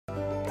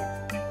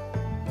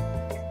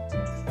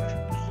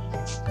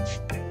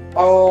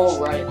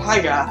Alright, hi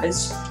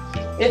guys,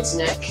 it's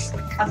Nick.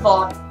 I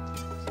thought,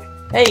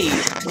 hey,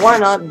 why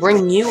not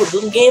bring you a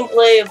little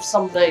gameplay of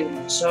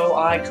something, so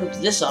I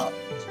cooked this up.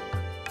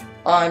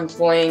 I'm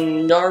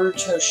playing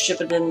Naruto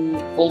Shipudden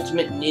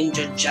Ultimate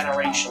Ninja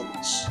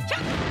Generations.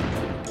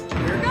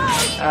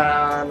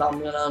 And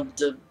I'm gonna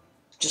do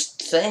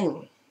just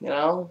thing, you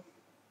know?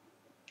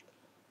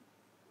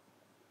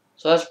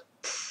 So that's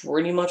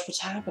pretty much what's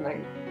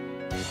happening.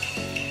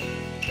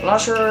 I'm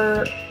not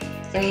sure if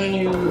I'm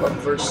gonna do a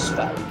versus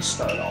battle to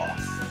start off.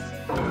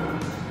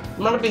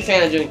 I'm not a big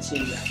fan of doing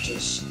team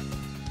matches.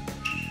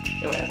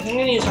 Anyway, I think I'm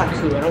gonna use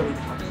Haku. I don't need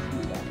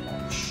Haku that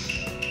much.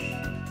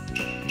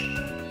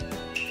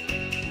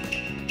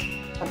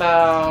 How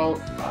about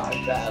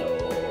battle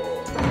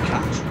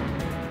Kachi?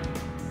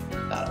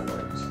 That'll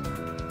work.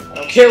 I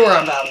don't care where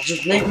I'm battle,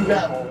 just make me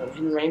battle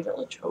in Rain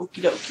Village.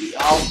 Okie dokie,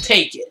 I'll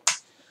take it.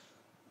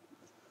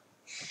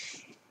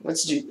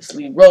 Let's do this.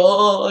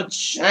 Leroy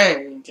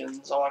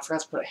Jenkins. Oh, I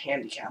forgot to put a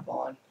handicap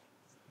on.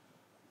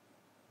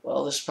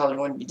 Well, this is probably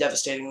going to be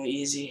devastatingly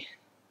easy.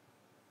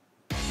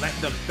 Let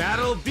the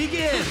battle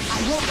begin!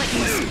 I won't let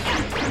you escape.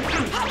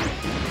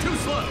 Too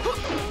slow!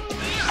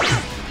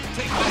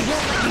 Take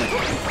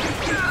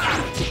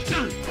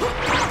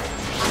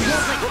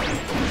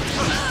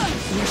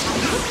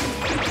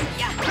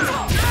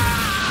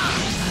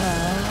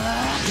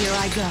Here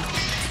I go.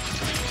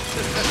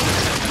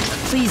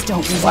 Please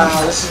don't resent.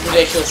 Wow, this is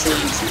ridiculously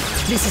easy.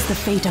 This is the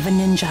fate of a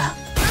ninja.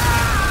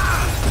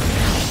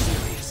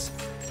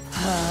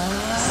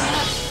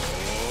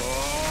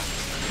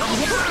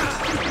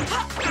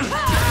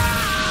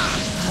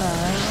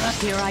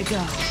 Here I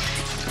go.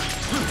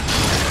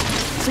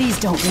 Please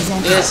don't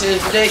resent. This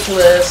is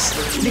ridiculous.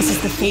 This is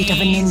the fate of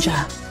a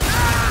ninja.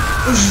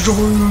 I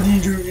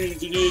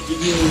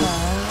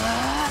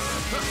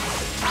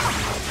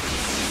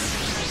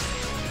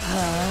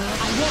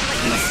won't let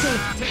you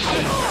escape.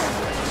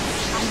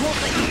 I won't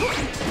let you.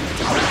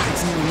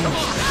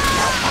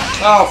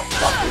 Oh,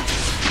 fuck.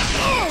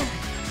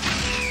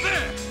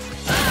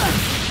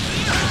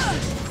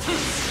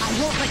 I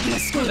won't let you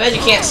escape. I bet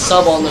you can't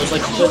sub on those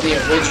like you could in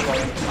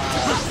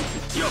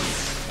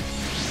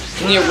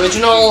the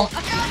original.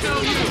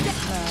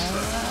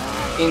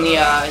 In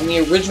the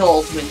original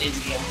Ultimate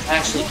Ninja game,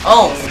 actually,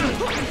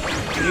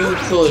 you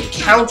could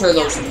counter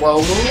those throw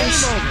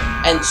moves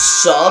and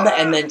sub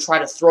and then try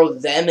to throw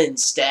them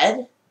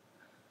instead.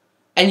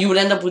 And you would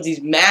end up with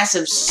these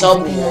massive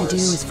sub wars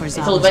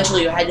until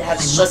eventually you had to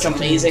have such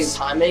amazing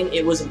timing,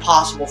 it was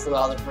impossible for the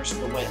other person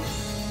to win.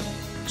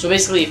 So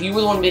basically, if you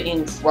were the one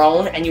getting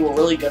thrown and you were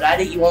really good at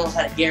it, you almost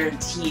had a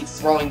guarantee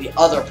throwing the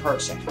other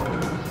person.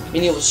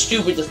 Meaning it was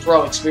stupid to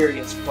throw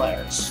experienced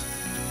players.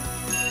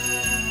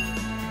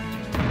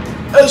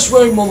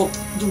 S-rank, mother,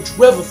 don't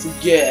you ever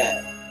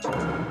forget.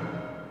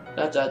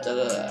 Why did I do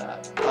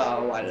that?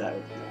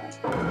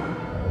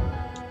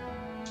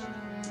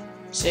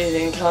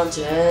 Saving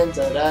content,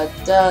 da da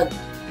da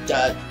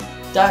da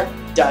da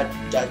da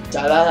da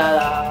da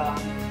da.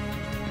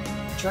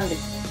 Trying to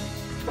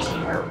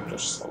character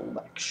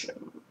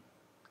selection.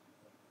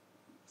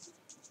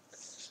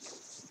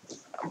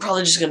 I'm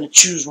probably just gonna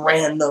choose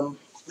random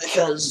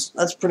because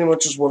that's pretty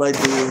much just what I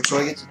do. So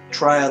I get to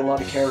try out a lot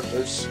of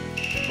characters.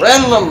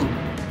 Random.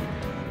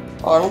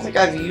 Oh, I don't think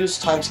I've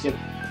used time skip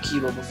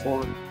Kiba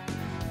before.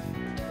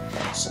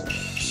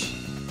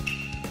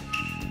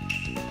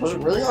 Was it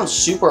really on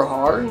super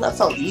hard? That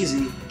felt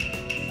easy.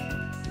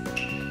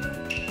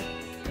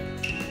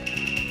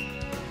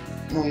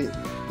 Wait,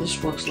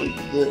 this works like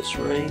this,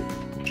 right?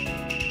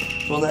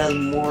 The one that has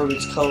more of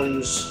its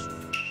colors.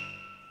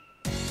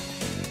 I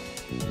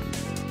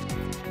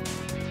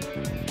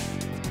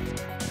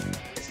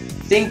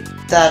think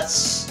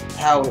that's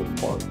how it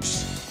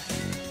works.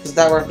 Because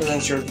that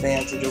represents your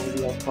advantage over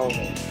the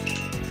opponent.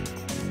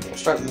 We'll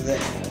start with that.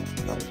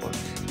 That'll work.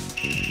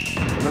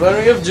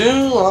 What do?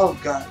 Oh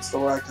god, it's the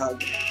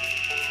Raikage.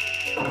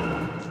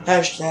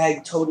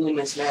 Hashtag totally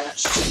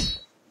mismatched.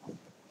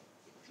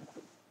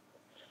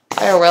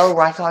 IRL,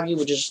 Raikage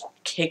would just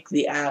kick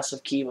the ass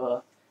of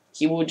Kiba.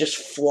 Kiba would just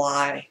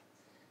fly.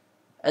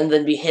 And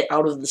then be hit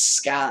out of the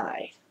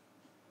sky.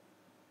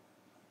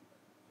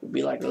 It would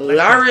be like,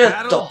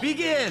 Lariato!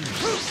 Begin.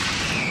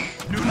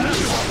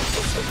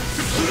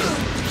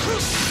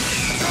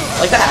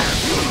 Like that.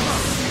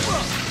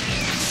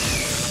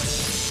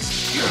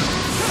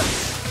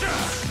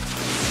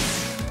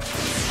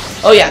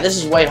 Oh yeah, this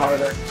is way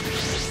harder.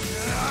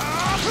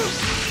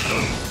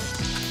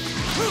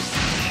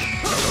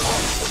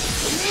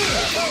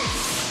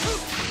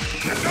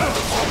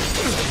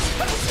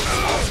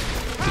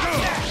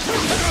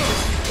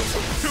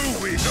 Too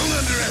weak, don't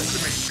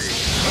underestimate me.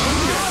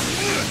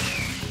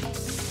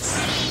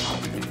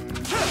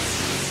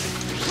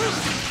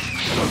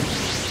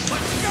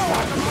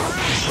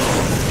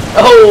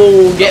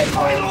 Oh, get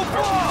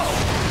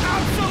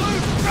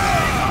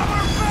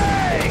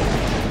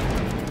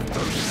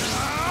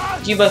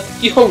Kiba,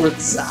 you're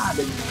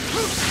retarded.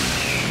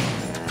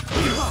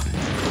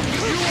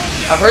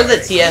 I've heard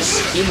that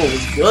TS Evil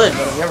was good,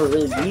 but I've never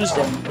really used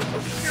him.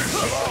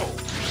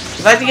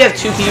 The fact that you have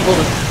two people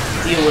to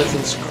deal with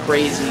is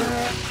crazy.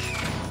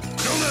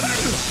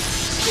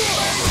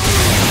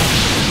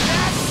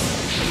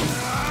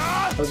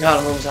 Oh god,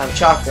 I'm almost out of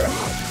chakra.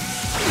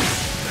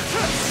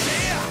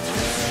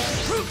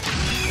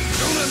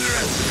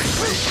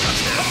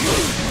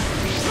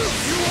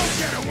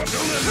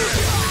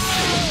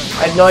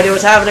 I have no idea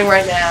what's happening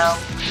right now.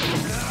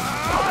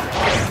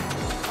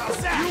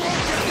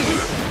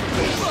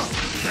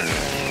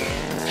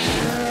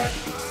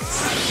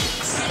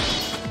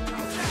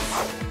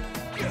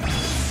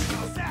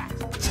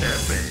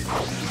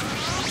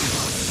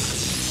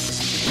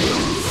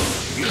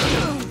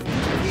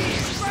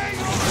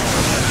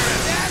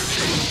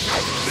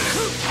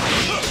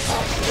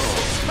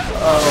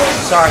 Oh,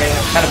 sorry,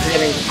 I'm kind of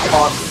forgetting to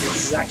talk.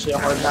 This is actually a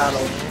hard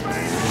battle.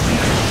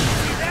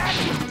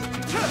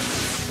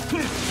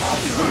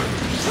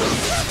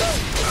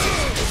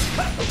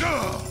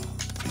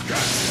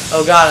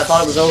 Oh god, I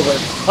thought it was over.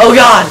 Oh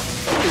god!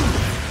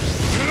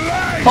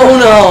 Oh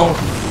no!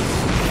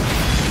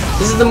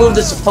 This is the move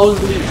that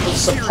supposedly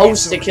was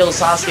supposed to kill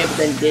Sasuke, but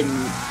then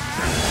didn't.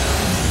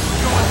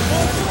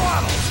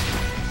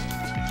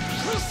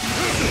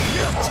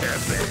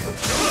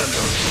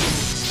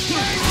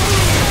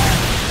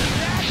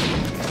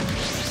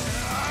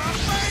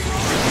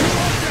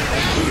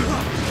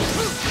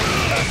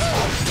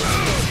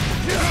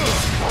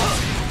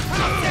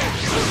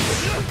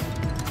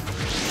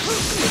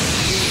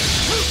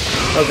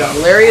 Oh god,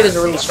 Lariat is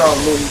a really strong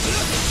move.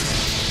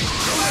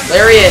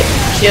 Lariat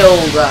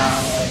killed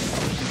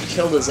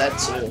a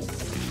Zetsu.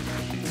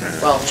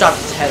 Well,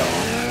 chopped his head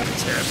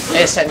off. I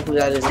guess technically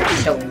that isn't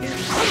killing him.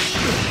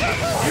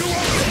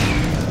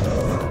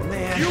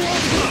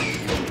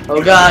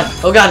 Oh god,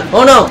 oh god,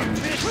 oh no!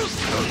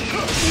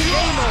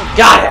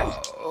 Got him!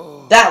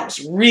 That was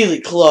really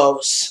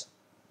close.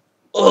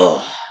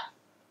 Ugh.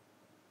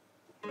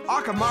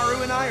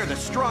 Akamaru and I are the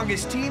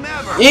strongest team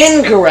ever.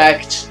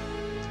 Incorrect.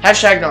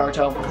 Hashtag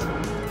Naruto.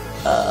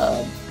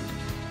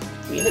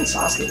 Even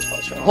Sasuke is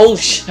close. Holy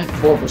shit,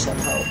 4%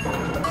 health.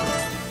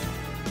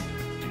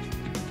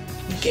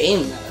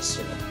 Game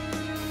Master.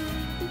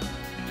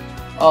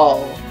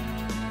 Oh.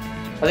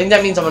 I think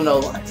that means I'm a no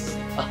life.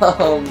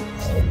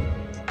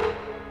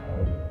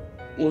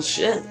 Well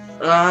shit.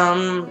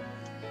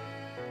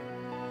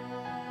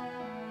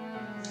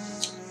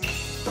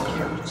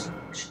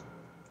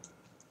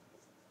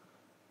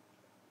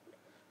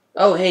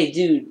 Oh hey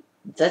dude.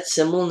 That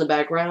symbol in the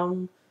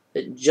background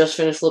that just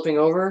finished flipping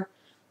over,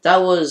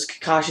 that was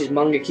Kakashi's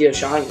Mangekyo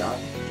Sharingan.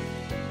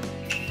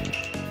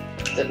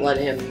 That let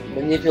him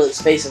manipulate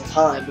space and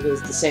time because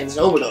it's the same as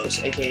Obito's,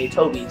 aka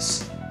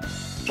Tobi's.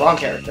 Wrong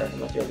character, I'm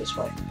not doing this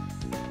way.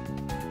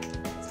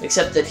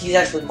 Except that he's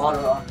actually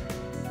Madara.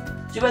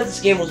 Too bad this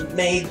game was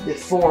made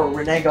before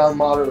Rinnegan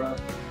Madara.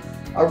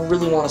 I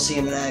really want to see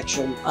him in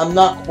action. I'm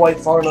not quite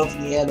far enough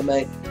in the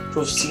anime to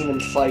have seen him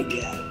fight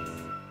yet.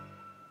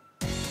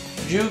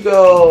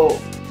 Jugo,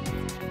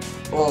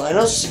 well, I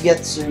know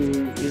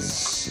Sugetsu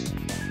is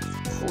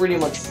pretty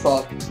much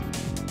fucked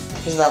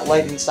because of that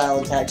lightning style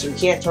attack, so he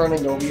can't turn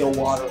into real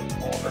water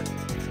anymore.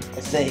 I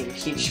think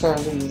he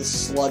turns into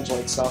this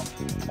sludge-like stuff,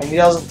 and he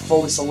doesn't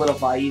fully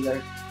solidify either,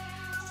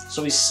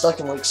 so he's stuck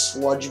in like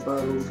sludge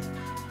mode.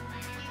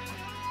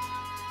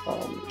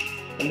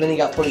 And then he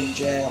got put in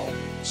jail.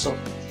 So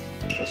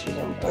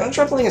I'm gonna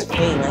try playing as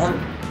Pain, man.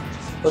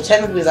 Well,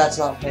 technically that's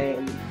not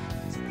Pain.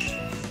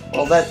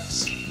 Well,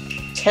 that's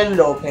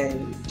Tendo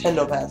Pain,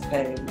 Tendopath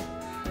Pain,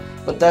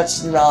 but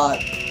that's not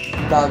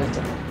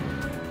Nagato.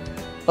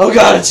 Oh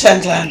god, it's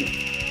Tenten!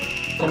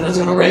 Tenten's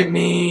gonna rape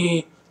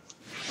me!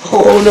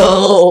 Oh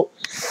no!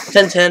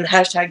 Tenten,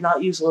 hashtag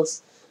not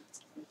useless.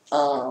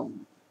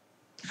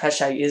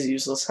 Hashtag is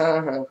useless,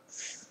 haha.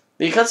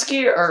 The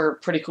Akatsuki are a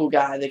pretty cool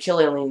guy. They kill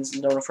aliens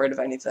and don't afraid of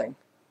anything.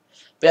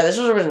 But yeah, this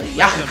was originally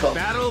Yakuko. The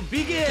battle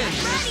begins!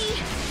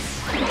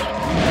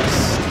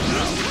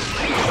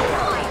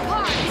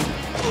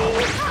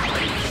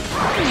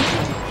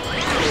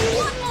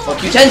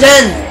 Fuck you,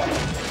 Tenten!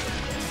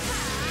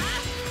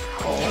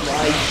 Oh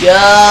my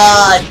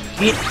god!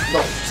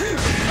 No.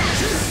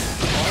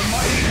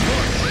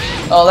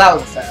 Oh, that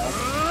was foul.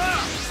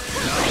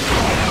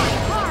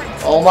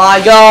 Oh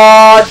my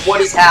god! What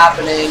is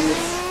happening?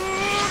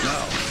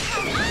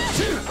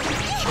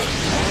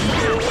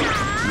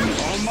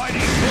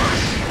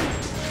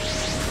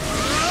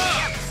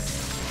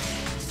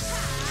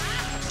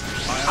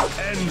 I'll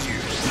end you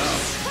now.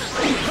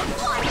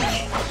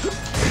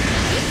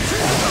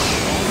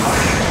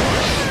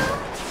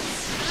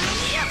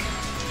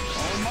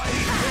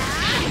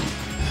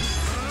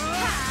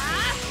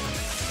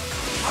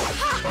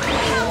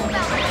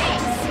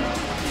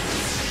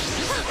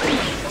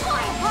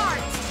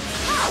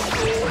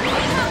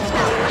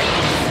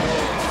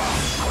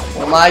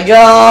 Oh my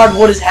god,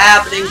 what is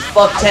happening?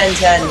 Fuck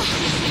Tenten.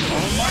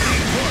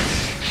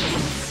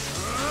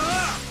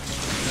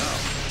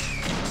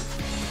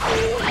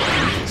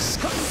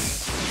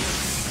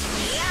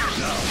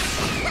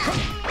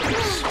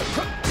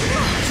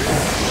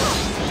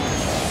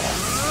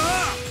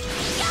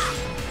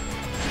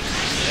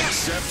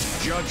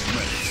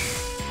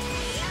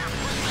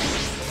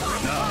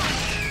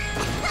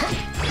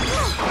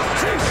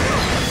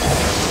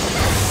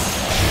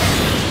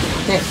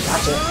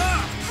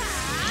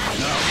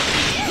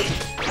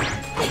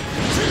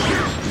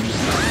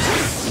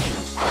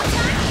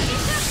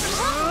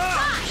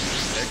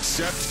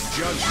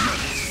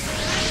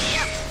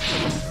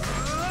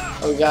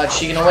 Oh god,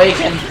 she can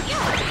awaken.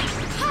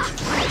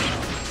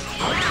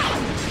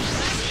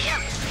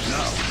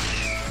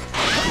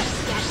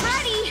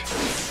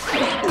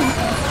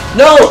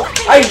 No!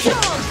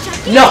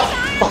 No!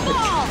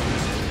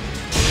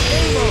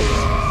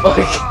 Fuck.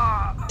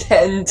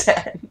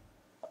 10-10.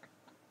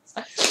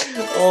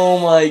 Oh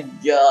my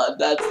god,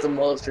 that's the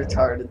most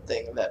retarded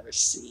thing I've ever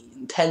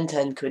seen.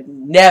 10-10 could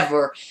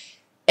never,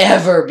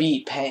 ever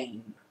beat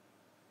Pain.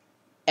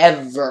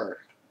 Ever.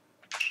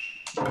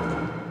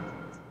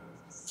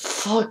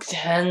 Fuck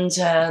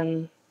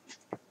 10-10.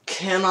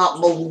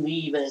 Cannot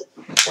believe it.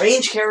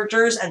 Range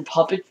characters and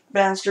puppet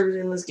masters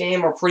in this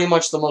game are pretty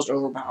much the most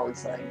overpowered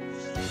thing.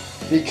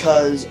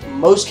 Because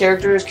most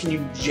characters can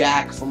do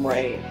jack from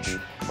range.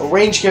 But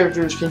range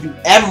characters can do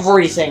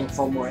everything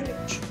from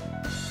range.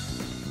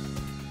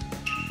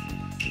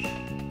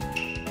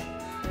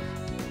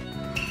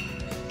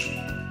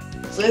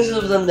 So this is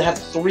of them to have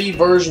 3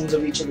 versions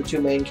of each of the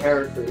 2 main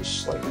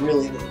characters. Like,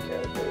 really main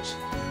characters.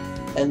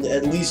 And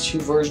at least 2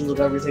 versions of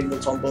everything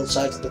that's on both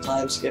sides of the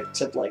time skip,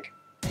 except, like,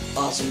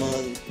 Asuma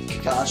and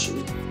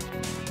Kakashi.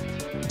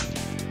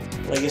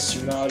 But I guess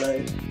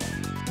Tsunade.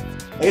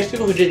 I guess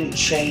people who didn't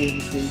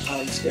change between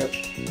time skip.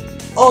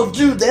 Oh,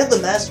 dude, they have the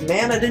masked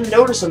man? I didn't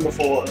notice him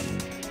before.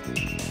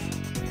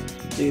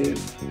 Dude.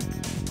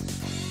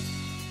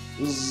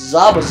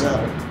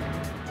 Zabuza.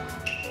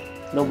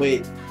 No,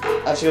 wait.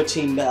 I have to go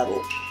team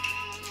battle.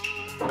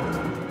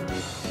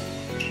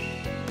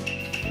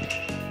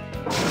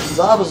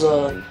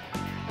 Zabuza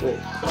with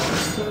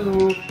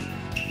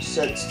 2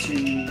 sets to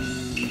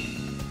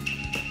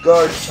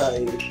guard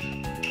type.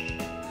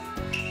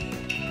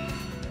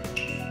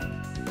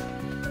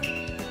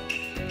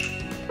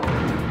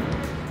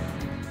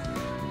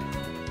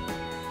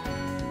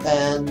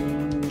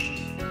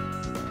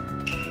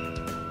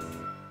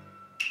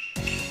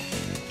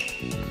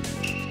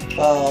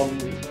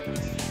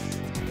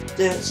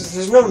 And since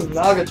there's no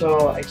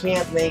Nagato, I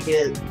can't make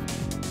it.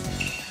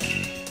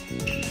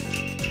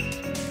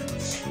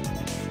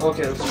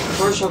 Okay, so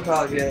first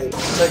Hokage,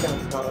 second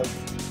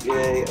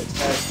Hokage,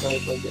 attack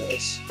type, I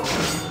guess.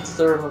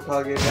 Third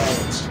Hokage,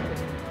 balance type.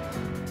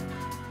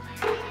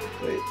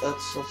 Wait,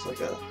 that's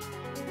like a...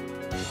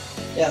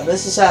 Yeah,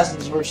 Miss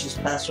Assassins versus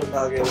past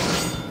Hokages.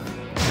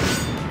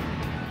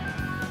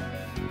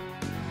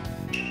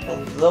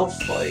 And they'll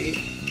fight.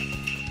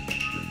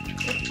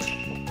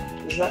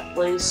 Does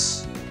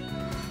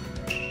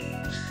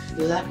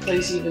that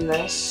place even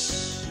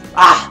this?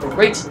 Ah, the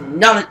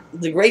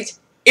great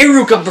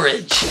Iruka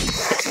Bridge.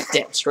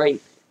 Damn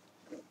straight.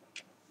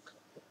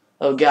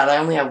 Oh god, I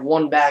only have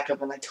 1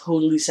 backup and I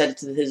totally set it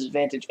to his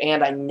advantage,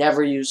 and I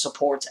never use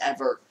supports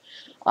ever.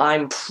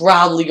 I'm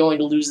probably going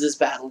to lose this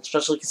battle,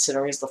 especially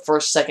considering it's the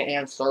first, second,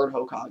 and third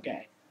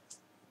Hokage.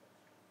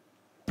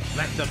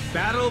 Let the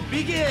battle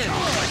begin!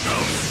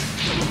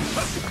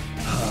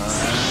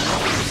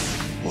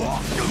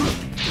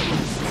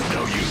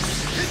 No use.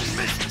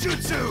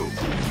 Jutsu.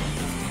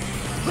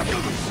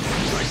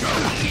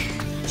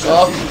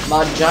 So,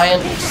 my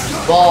giant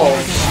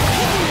balls.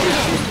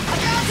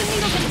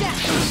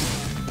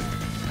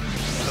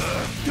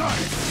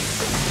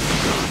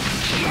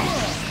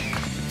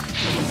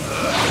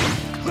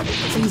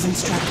 Please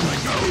instruct me.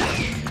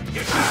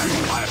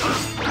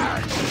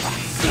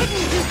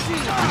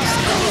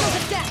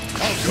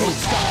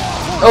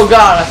 Oh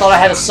god, I thought I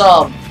had a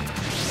sub.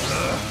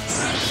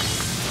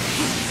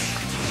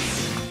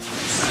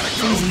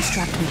 Please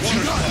instruct me.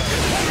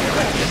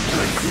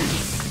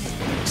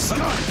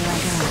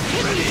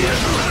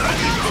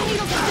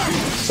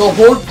 So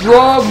hold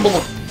drum.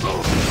 Alright.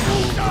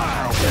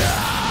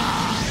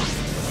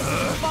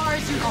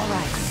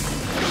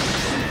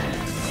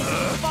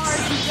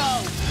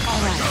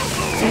 Alright.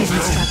 Please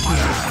instruct me.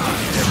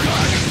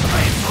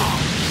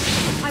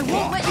 I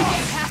won't let you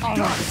get past.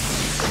 Alright.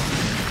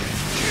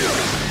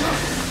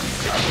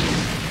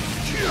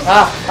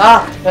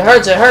 Ah, it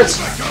hurts, it hurts.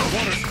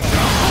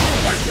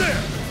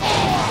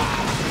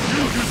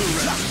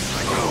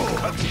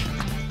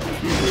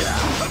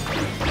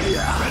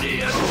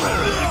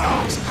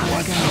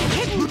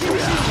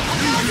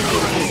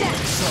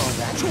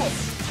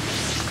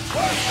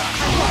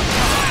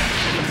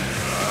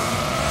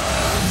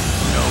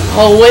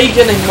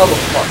 Awakening,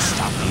 motherfucker.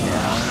 Stop me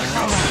now.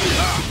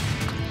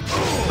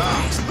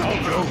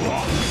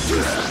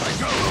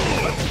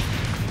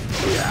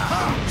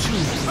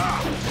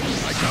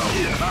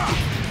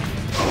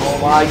 Oh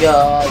my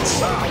god.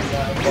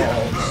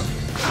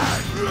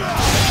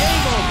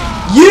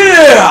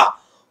 Yeah!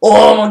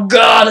 Oh my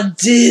god, I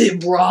did it,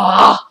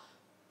 brah!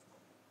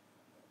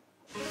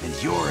 And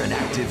you're an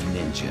active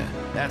ninja.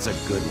 That's a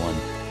good one.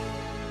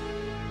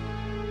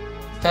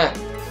 Huh.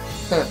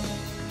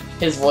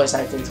 His voice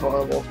acting's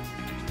horrible.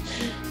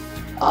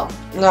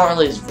 Not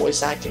really his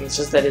voice acting, it's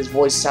just that his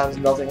voice sounds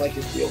nothing like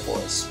his real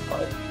voice,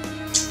 but...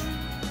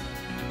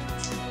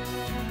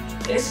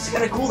 It's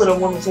kind of cool that I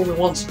won with only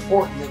 1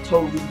 support in a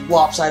totally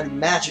lopsided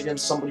match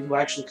against somebody who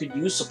actually could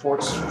use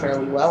supports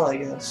fairly well, I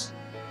guess.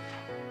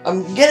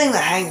 I'm getting the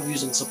hang of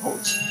using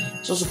supports.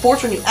 So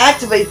supports, when you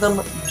activate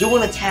them, do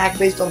an attack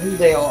based on who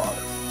they are.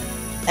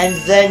 And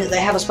then they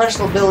have a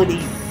special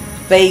ability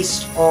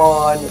based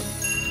on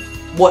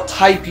what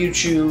type you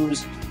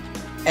choose,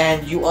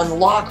 and you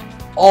unlock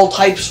all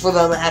types for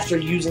them after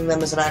using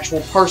them as an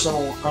actual person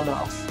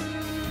enough.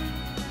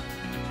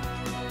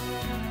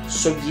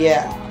 So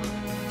yeah.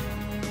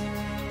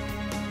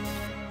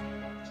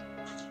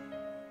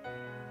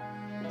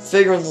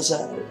 Figuring this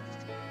out.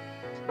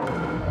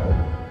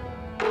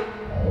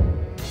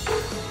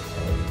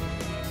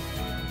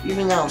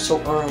 Even now, I'm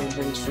still earning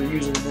things for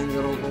using things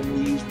I don't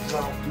normally use, because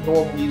I don't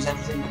normally use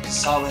anything but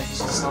Kasama,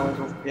 because Kasama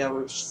goes for the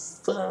average.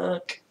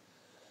 Fuck.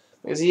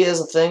 Because he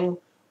has a thing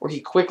where he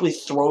quickly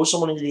throws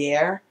someone into the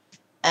air,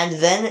 and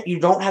then you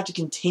don't have to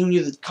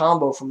continue the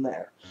combo from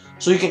there.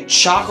 So you can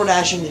chakra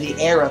dash into the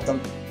air at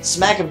them,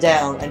 smack them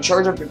down, and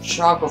charge up your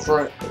chakra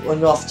for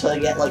enough to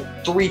get like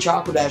 3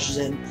 chakra dashes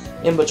in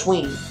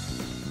between.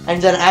 And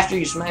then after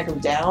you smack them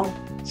down,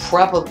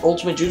 prep an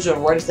ultimate jutsu,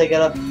 and right as they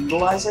get up, you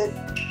utilize it,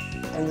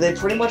 and they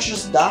pretty much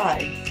just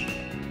die.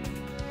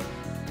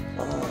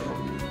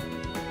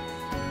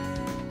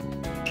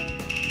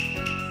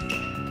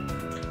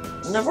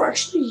 I've never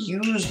actually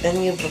used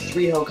any of the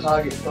 3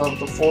 Hokage, of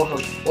the 4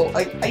 Hokage. Well,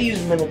 I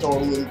used Minato a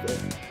little bit.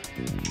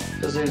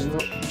 Because there's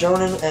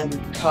Jonin and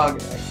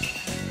Kage.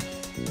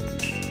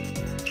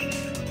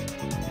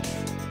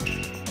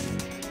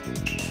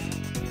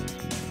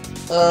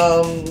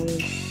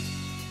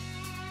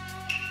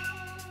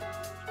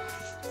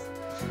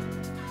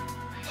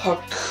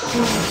 Haku.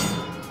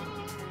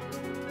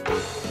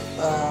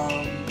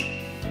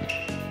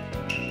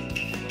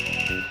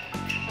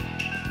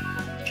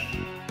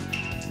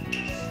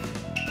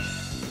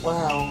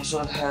 Wow, so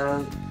I've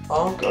had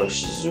Anko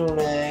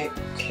Shizune,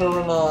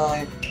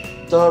 Kurenai,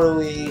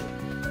 Darui,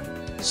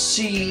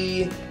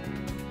 C,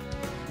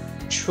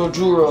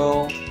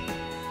 Chojuro,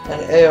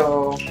 and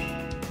Eo,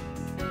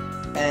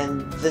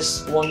 and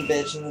this one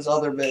bitch and this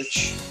other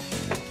bitch,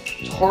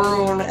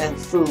 Torun and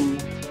Fu,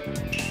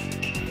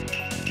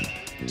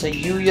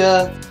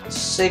 Yuya,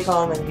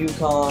 Seikon and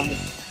Yukon,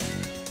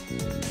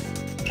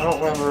 I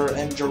don't remember,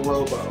 and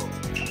Jirobo,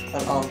 and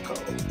Anko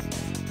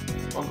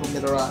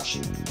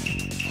Mitarashi.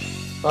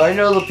 I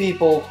know the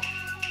people.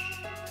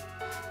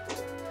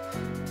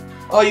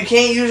 Oh, you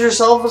can't use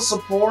yourself as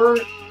support?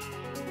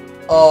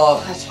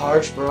 Oh, that's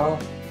harsh, bro.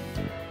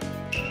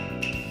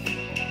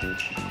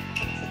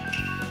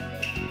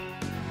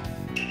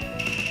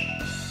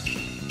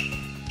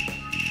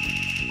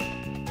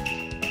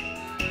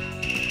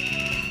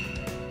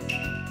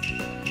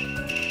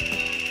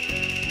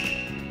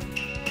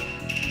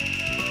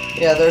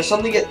 Yeah, there's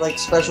something to get like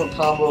special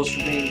combos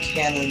for being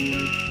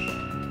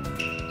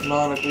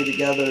canonically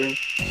together.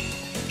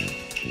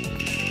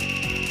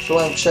 So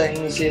I'm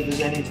checking to see if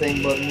there's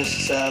anything but Miss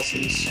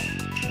Assassins.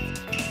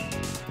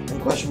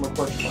 And question mark,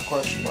 question mark,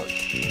 question mark.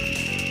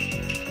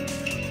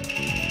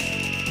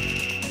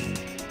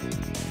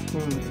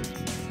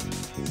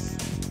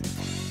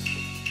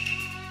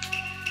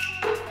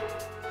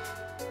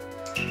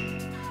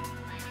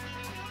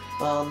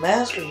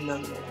 Mask or no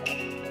mask?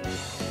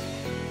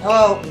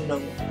 How about no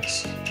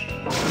mask?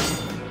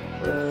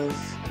 With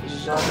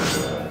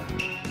Zabuza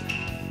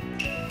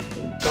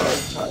and Guard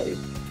type.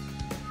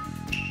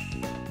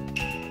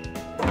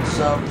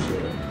 Zabuza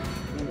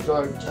and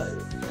Guard type.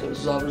 Because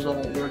Zabuza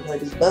and Guard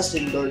type is best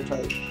in Guard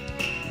type.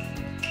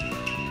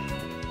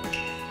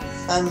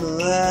 And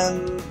then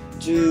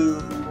do...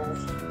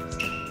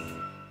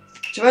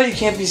 Too bad you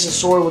can't be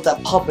Sasori with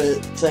that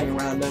puppet thing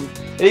around him.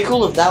 It'd be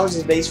cool if that was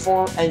his base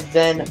form, and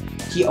then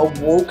he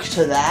awoke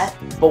to that,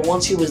 but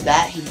once he was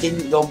that, he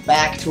didn't go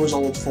back to his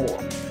old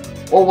form.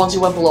 Or once he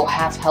went below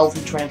half health,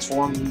 he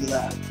transformed into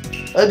that.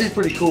 That'd be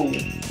pretty cool.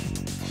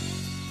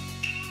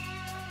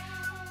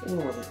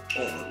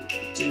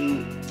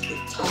 Do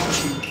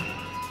Itachi.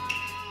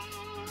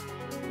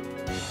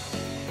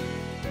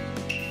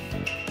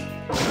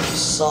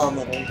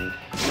 Summoner,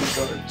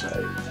 Guard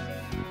type.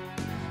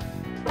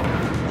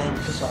 And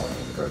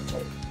Kasara, Guard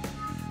type.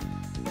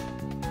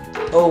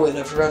 Oh wait,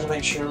 I forgot to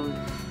make sure.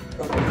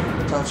 Okay,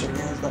 Itachi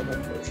has that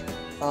one version.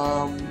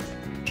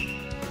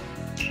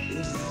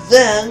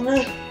 Then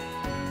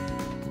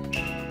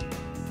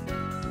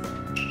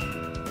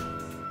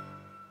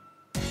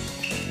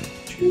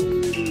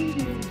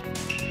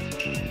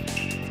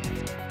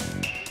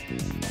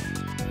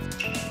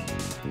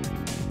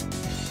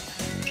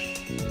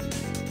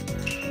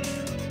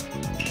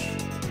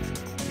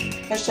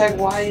hashtag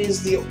why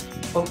is the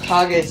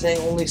Hokage thing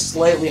only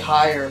slightly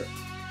higher?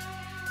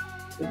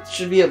 It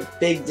should be a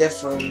big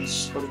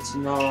difference, but it's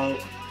not.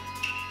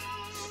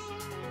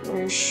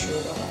 Where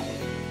should I?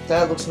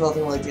 That looks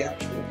nothing like the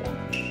actual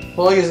one.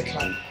 Well, I guess it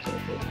kind of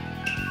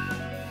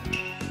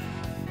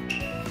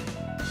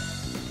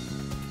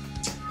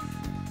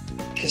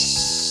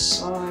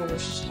Kasai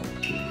versus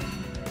Haku.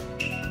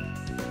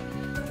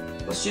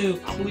 Let's do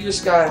Clear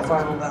Sky and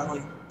Final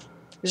Valley.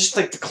 It's just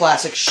like the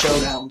classic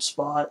showdown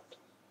spot.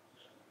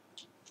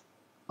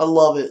 I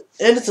love it.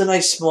 And it's a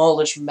nice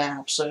smallish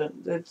map, so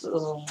it's,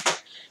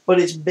 but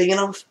it's big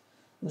enough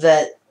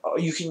that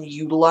you can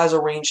utilize a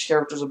ranged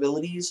character's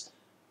abilities,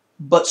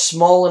 but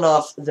small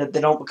enough that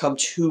they don't become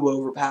too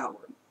overpowered.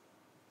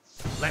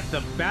 Let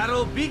the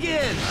battle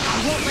begin!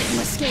 I won't let you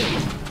escape.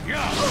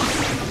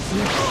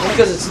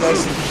 Because it's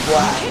nice and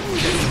flat.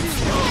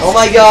 Oh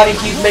my god, he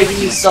keeps making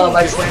me sub.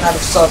 I just ran out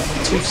of sub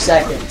in 2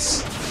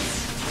 seconds.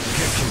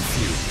 Get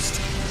confused.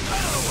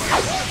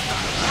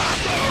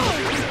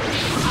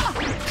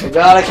 Oh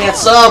god, I can't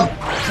sub!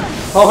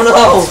 Oh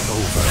no!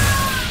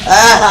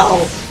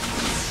 Ow!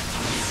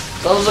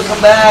 Subs will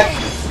come back!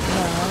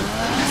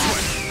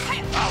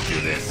 I'll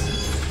do this.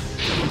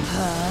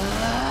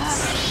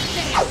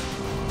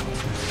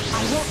 I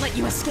won't let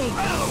you escape. I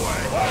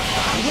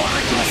won't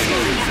let you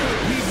escape.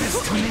 Leave this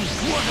to me.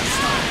 What a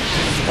style.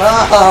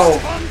 Wow!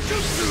 Get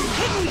confused.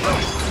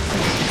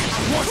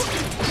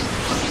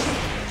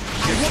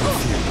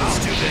 I'll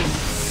do this.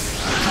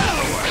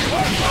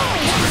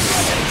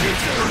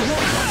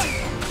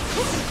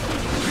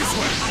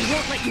 I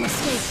won't let you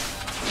escape.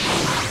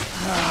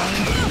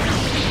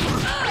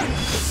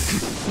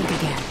 Think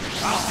again.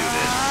 I'll do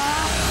this.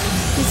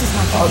 This is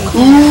my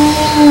Cool!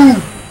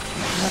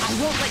 I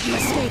won't let you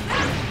escape.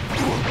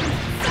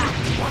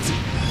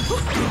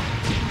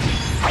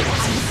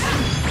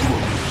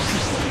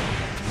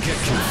 Get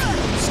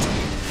confused.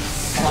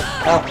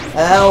 Ow!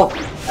 Ow!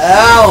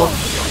 Ow!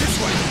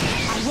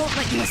 I won't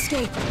let you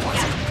escape.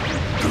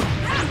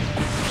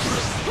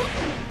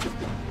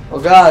 Oh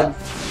god!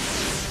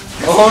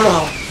 Oh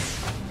no!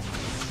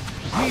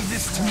 Leave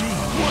this to me.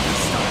 What a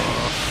style.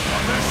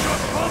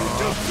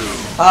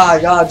 Ah,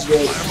 God's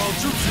good. I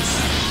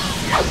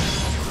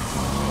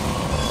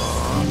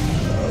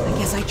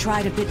guess I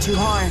tried a bit too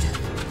hard.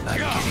 I'm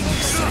getting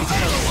excited.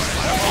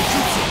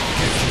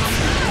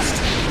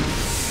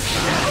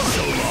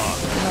 So long.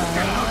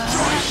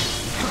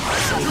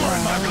 You're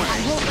in my way.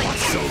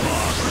 So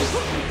long.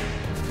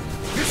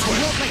 This I way.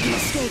 won't let you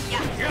escape.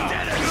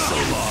 So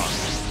long.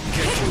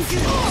 Get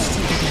confused.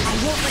 I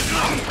won't let you.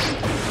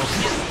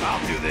 I'll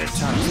do this.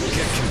 Time to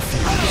get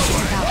confused. It's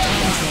about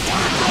time to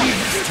attack.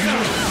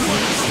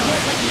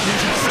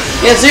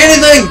 Can't see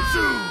anything!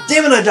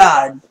 Damn it, I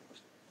died!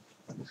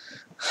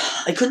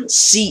 I couldn't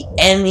see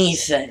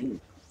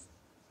anything.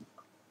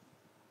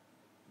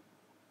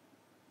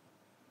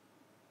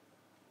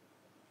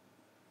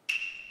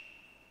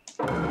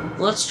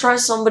 Let's try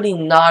somebody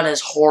not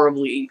as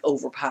horribly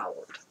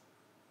overpowered.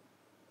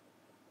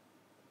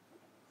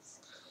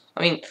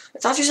 I mean,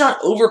 it's not just not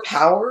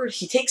overpowered,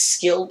 he takes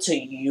skill to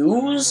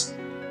use,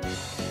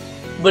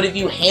 but if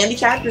you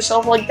handicap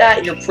yourself like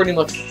that, you're pretty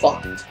much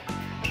fucked.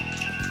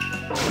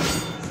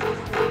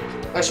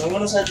 Actually, I'm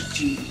going to set it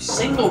to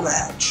single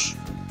match.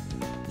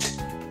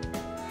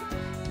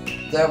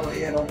 That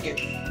way I don't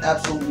get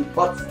absolutely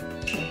butt.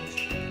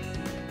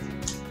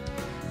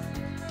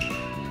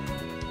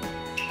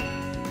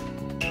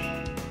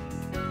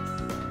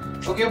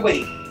 Okay,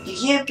 wait. He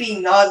can't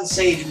be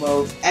non-Sage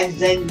mode and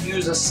then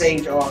use a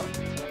Sage arm.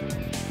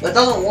 That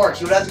doesn't work.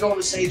 He would have to go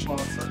into Sage mode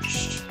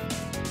first.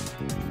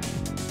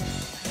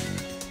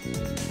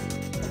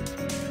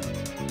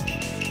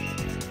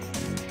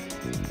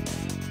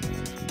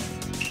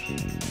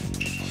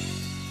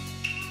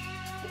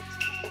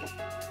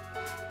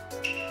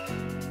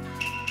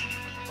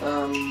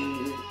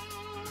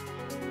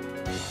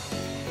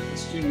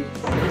 Let's do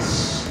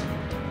this.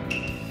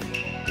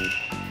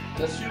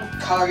 Let's do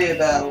Kage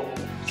battles.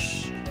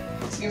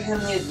 Let's give him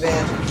the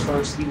advantage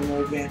first, even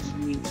though advantage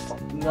means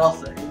fucking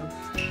nothing.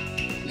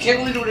 You can't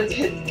really do it at the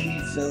Hidden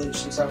Leaf Village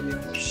since that would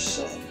make more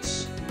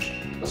sense.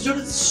 Let's do it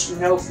at the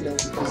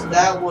Snowfield because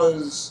that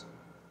was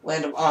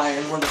Land of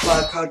Iron when the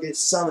 5 Kage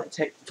Summit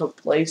took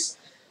place.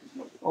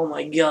 Oh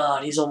my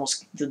god,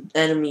 the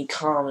enemy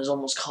Calm is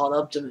almost caught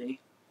up to me.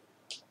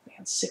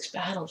 Man, 6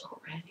 battles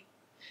already.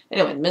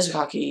 Anyway,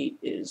 Mizukaki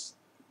is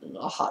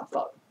a hot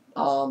fuck.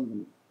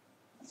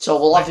 So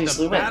we'll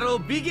obviously win. Battle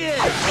begin.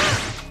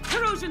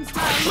 Corrosion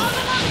style.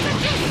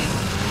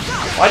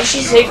 Why does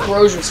she take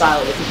corrosion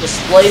style if it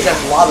displays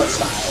as lava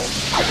style?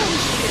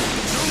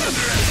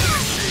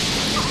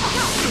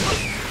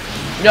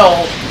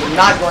 No, we're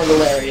not going to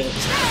Lariat.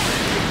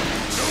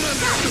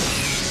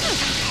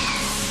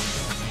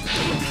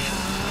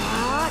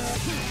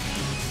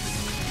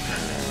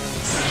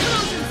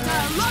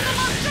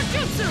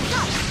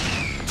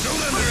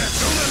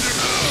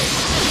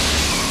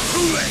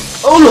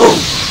 Oh no!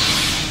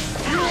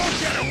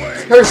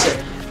 Curse it.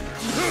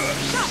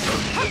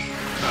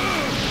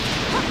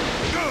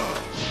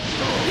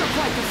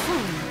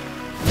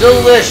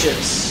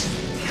 Delicious.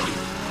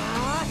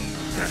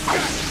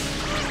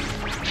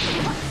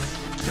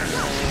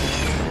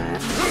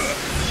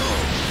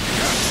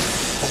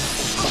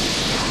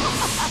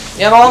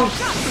 Yeah, Mom?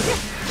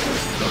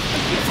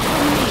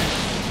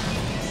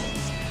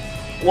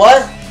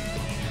 What?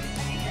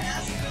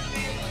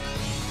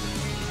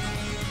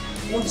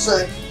 One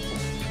sec.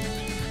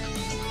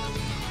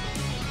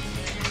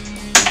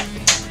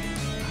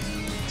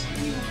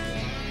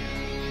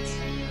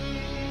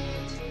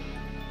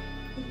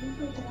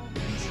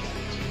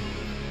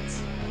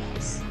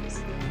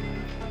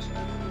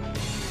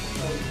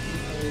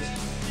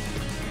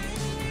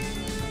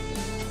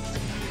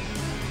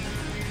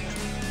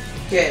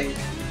 Okay,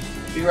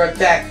 be right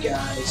back,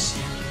 guys. I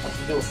have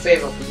to do a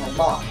favor for my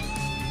mom.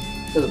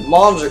 Because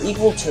moms are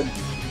equal to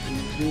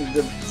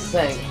the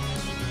thing.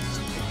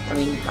 I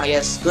mean, I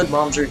guess good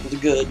moms are equal to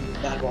good, and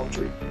bad moms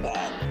are equal to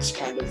bad. It's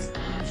kind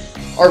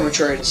of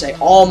arbitrary to say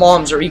all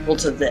moms are equal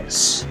to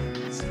this.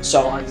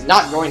 So I'm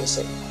not going to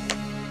say that.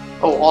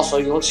 Oh, also,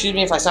 you'll excuse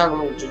me if I sound a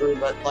little jittery,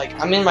 but, like,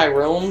 I'm in my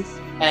room,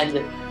 and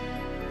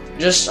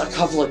just a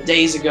couple of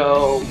days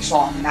ago, we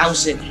saw a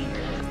mouse in here.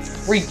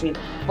 Freaking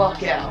the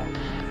fuck out.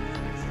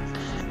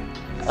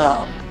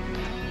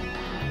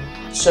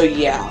 So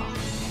yeah.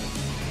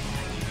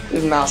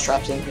 There's mouse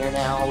traps in here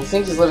now. We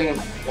think he's living in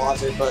my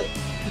closet, but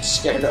I'm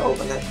scared to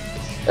open it.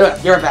 Anyway,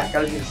 you're back.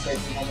 Gotta do the thing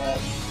for my mom.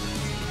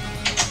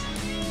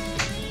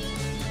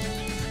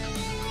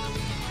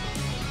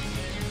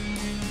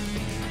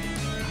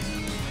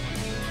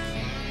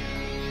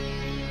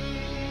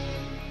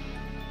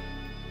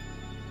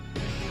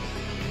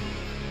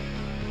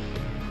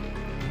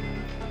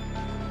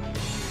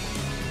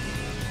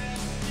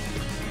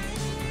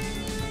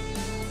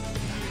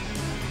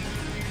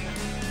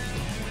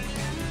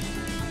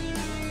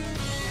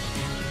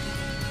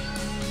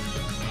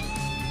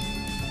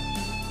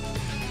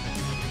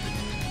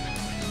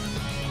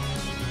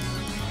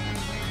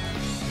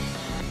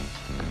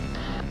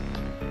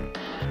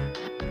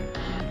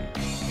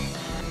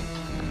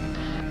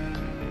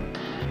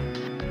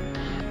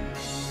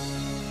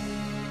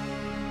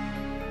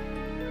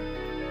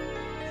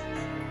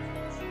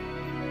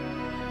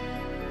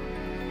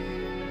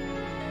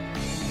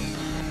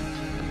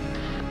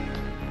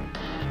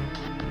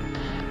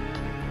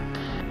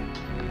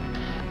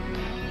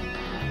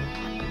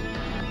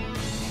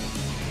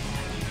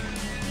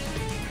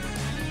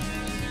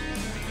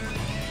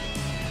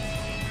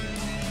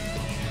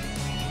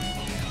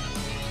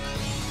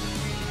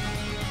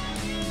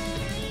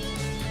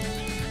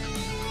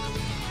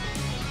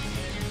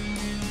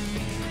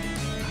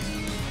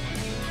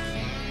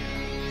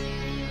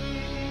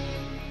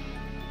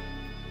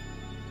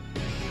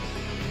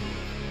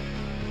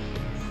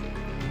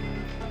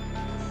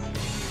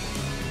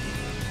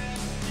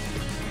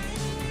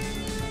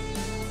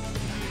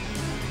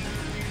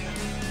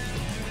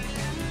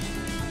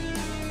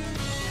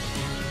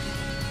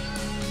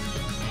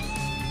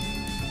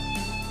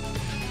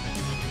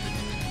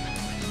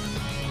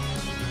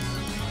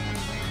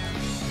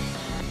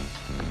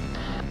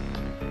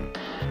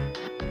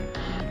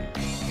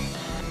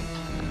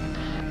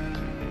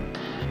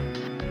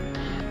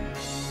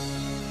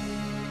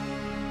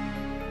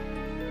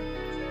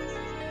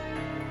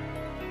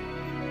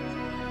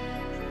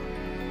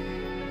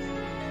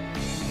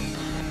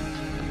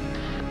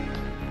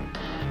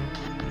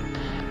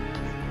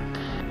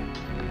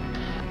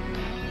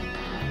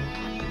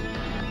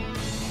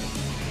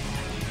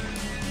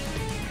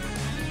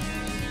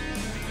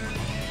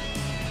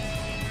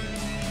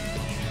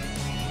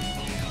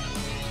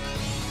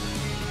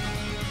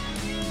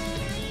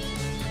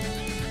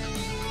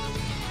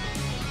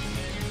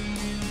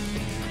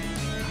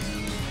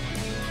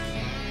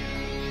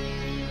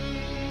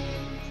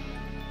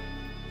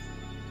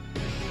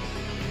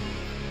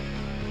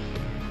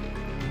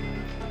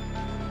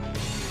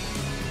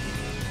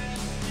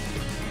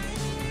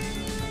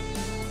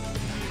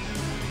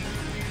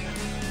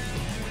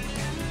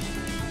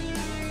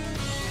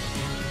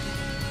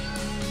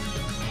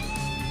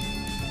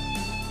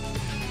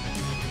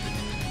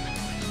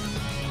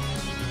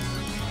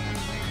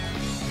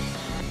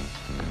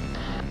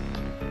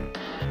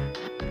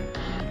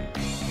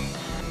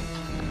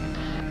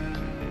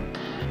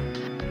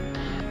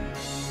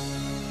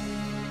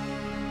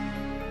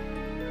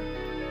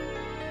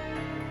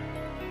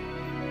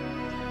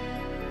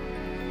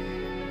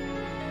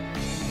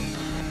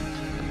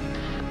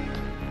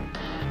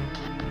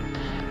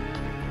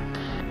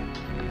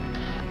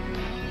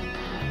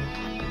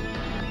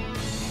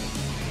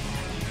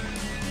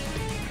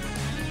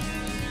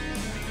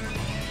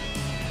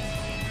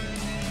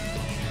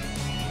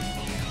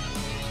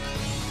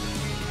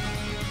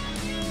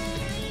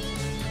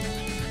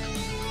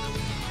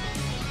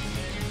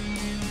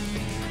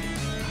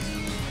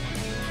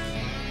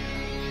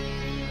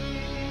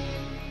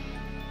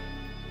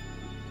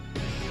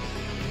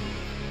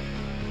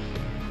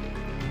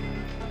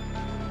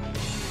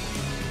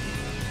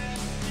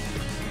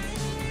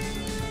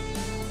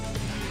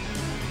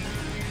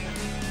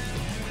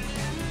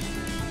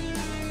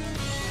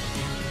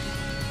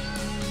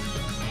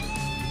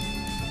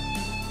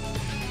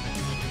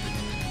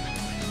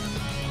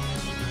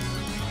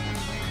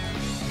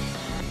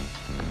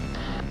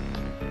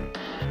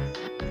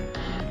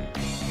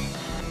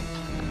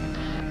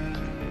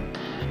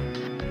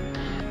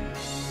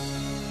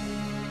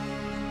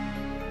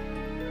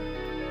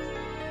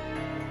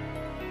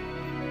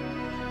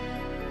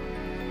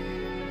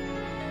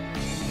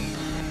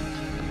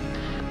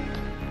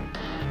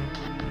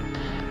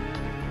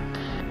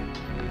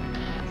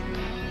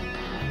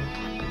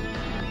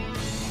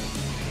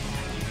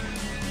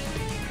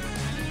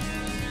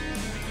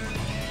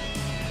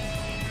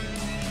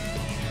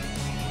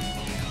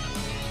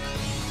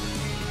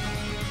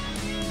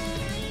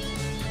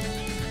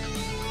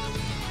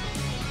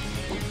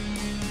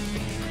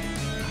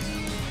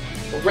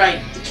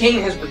 Right, the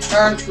king has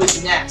returned to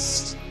his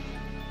nest.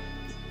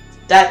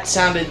 That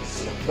sounded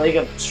like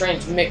a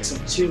strange mix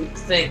of two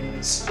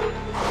things.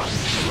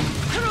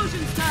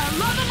 Corrosion style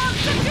lava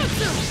monster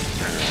jutsu.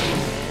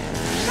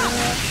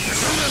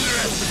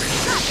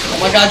 Oh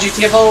my god,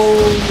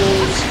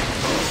 GTFOs!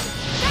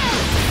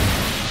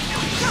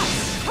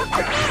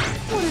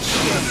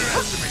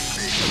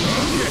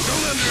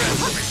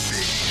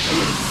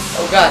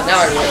 Oh god, now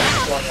I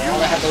realize what's going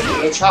on. I have to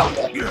go chop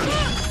that.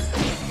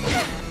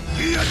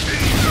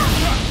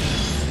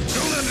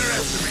 Don't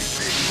underestimate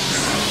me.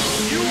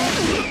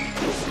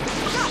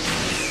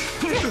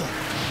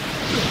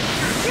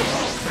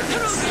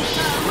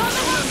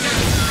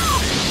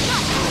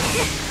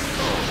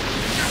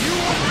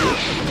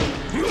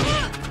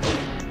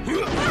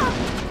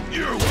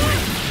 You're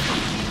weak.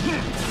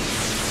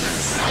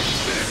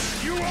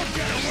 You won't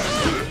get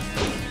away.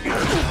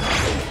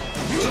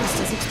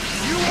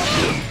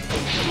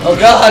 Oh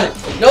god!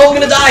 No, I'm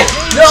gonna die!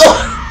 No!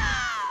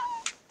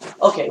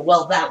 Okay,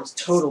 well that was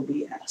total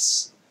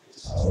BS.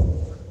 Oh,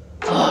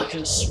 I could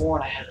have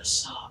sworn I had a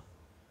sub.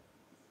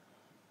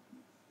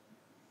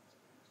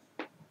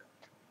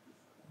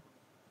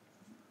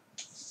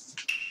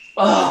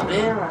 Oh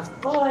man, I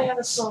thought I had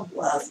a sub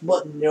left,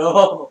 but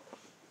no.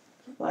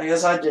 I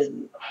guess I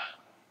didn't.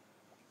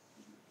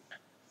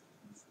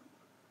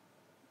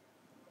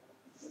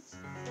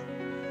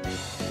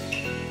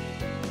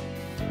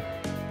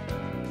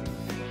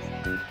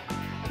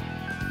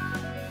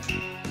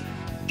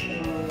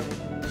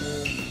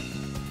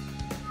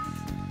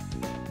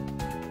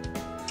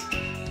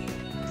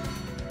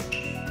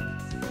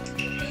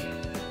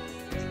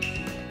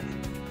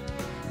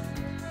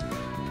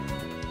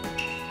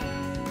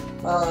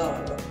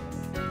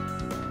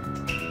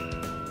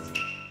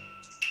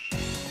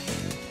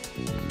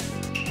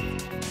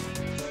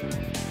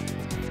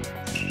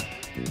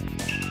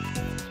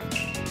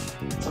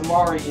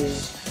 Tamari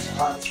is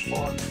hot as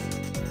fuck.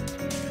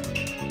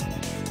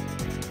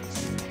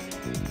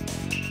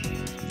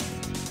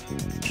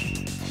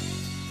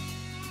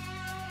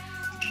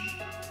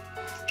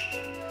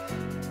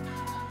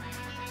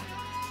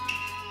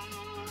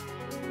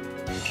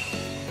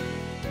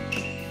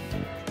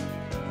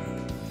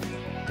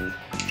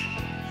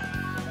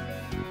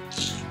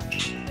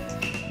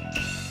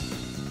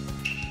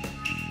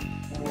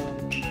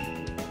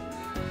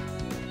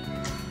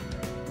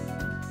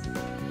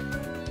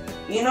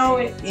 You know,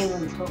 in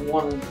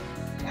one,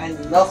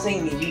 and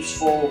nothing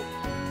useful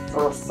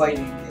for a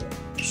fighting game.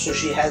 So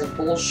she has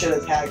bullshit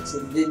attacks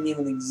that didn't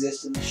even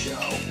exist in the show.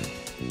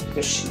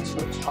 Because she's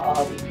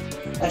retarded.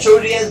 And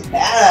so she has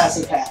badass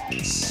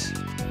attacks.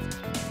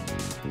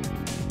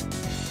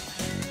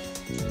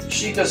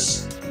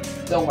 Sheikah's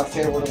still my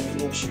favorite of the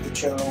game,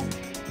 Shipudden.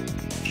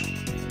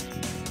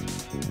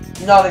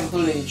 Not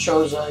including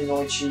Choza,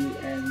 Inoichi,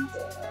 and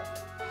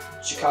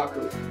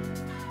Shikaku.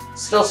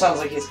 Still sounds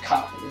like he's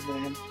cop in his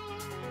name.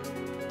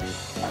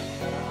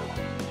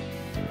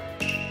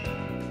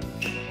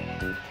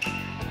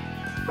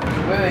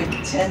 Wait,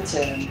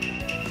 10-10.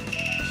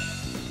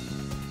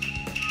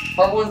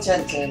 Part 1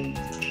 10-10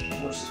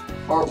 versus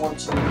Part 1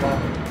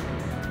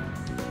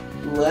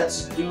 10-5.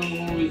 Let's do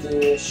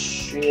this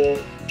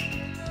shit.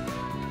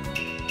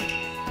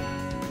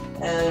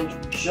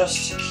 And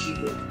just to keep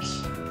it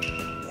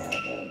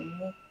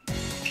canon.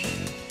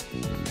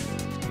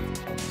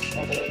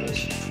 Oh, there it is.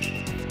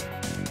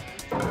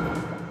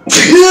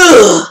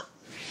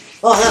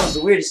 Oh, that was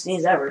the weirdest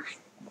sneeze ever.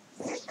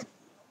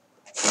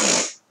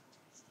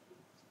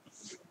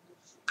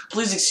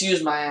 Please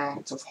excuse my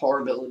act of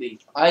horribility.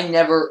 I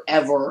never,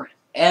 ever,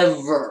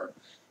 ever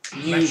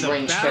use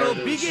ranged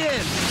characters. Begin.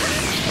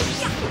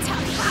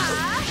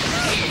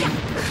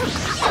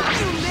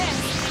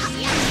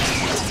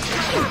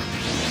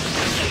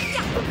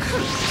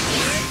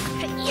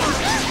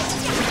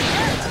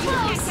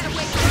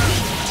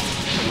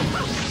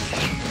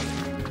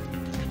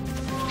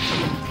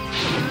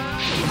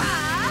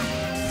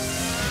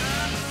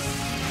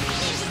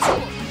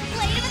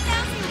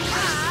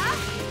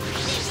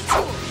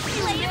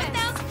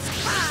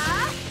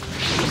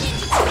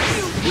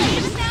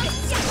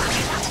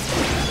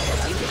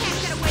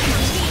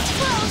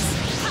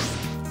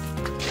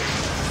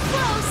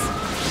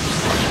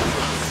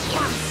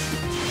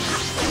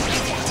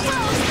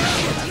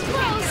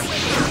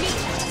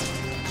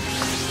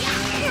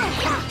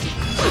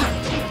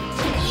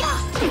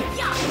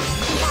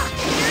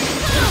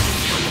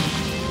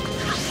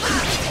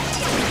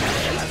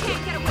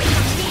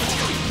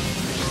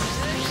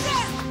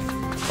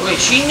 Okay,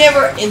 she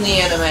never in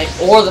the anime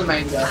or the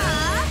manga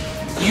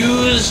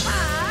used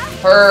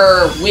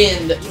her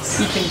wind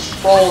to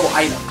control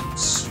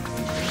items.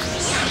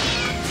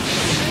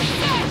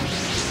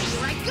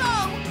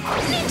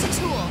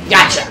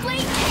 Gotcha.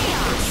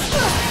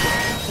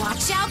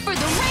 Watch out for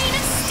the rain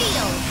of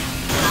steel.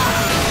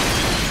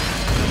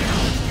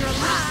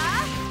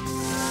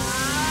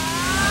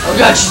 Oh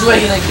god, she's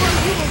awakening.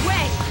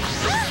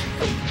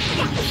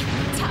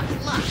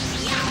 Tough luck.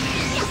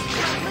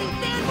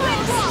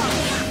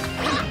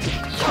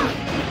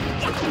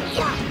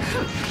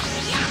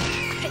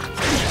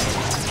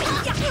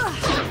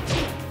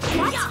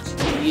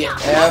 Yeah.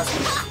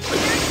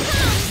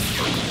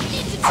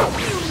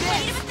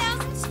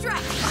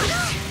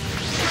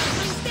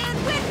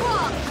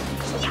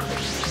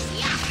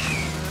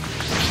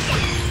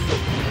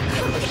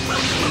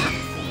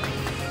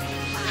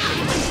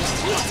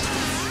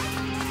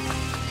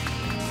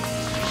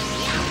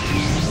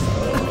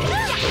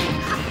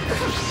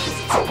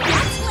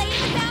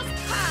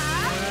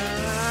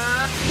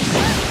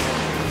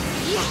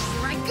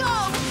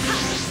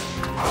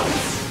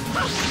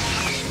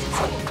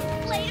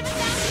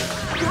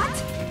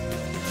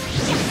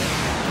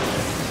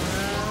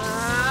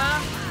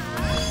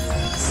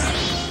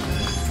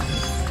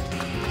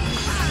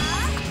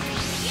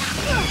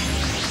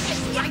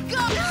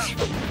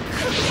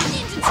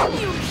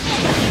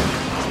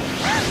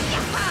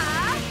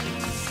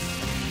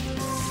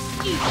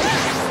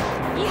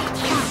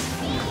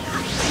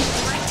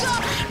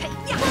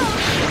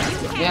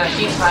 Yeah, I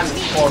keep time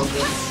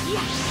horrible.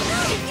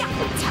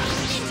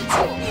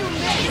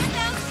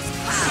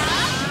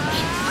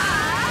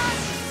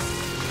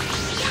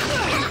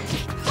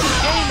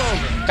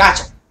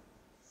 Gotcha.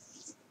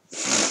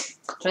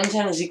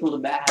 10-10 is equal to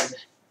bad.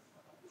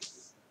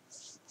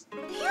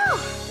 Phew,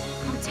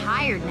 I'm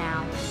tired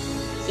now.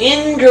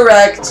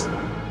 Incorrect.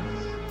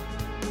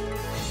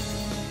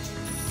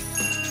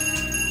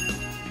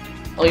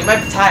 Oh, you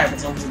might be tired, but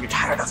the only thing you're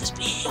tired of is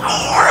being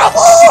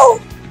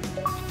horrible.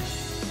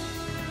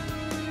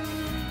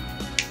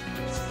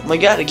 Oh my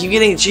god, I keep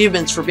getting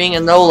achievements for being a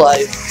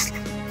no-life.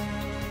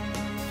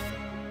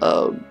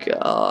 Oh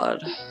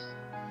god.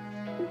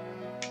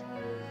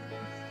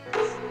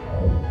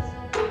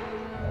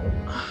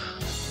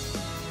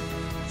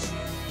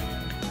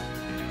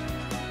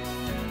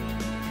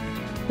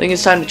 I think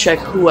it's time to check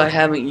who I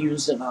haven't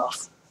used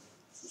enough.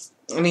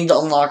 I need to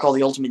unlock all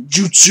the ultimate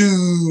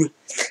jutsu.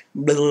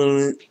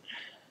 So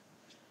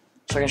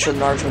I can show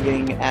Naruto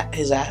getting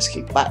his ass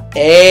kicked by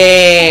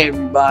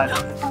everybody.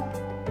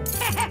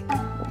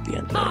 Will be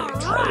another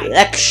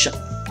collection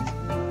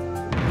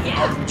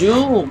of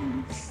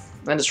doom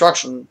and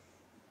destruction.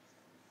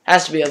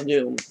 Has to be of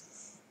doom.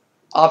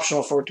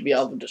 Optional for it to be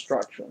of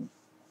destruction.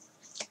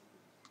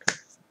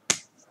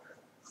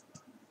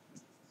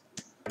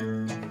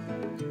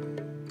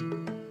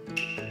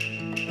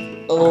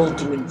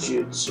 Ultimate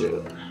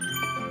jutsu.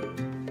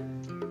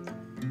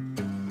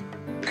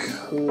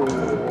 Cool.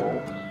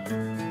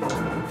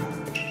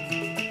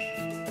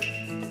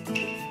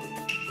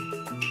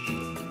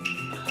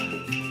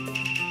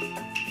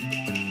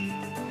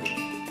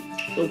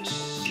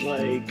 Looks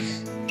like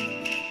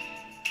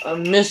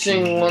I'm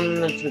missing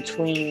one that's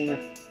between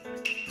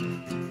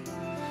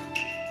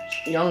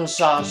young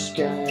Sasuke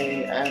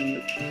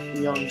and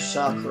young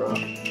Sakura.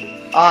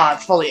 Ah,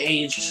 it's probably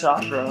aged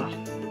Sakura.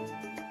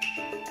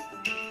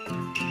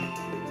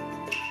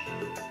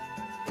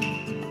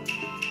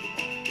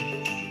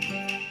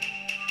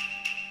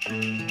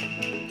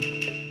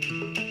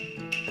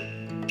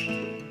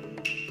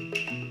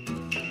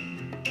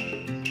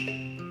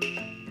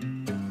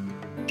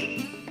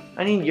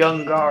 I need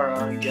young Gaara,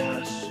 I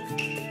guess.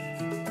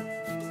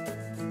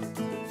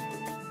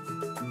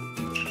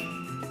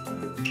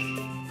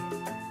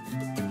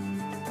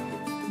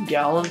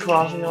 Gallant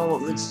crossing on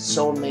what makes it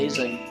so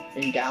amazing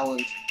in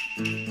Gallant.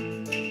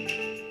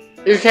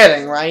 You're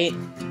kidding, right?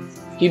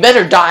 You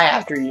better die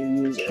after you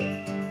use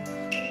it.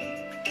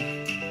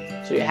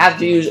 So you have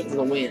to use it for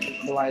the win,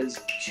 otherwise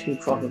it's too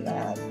fucking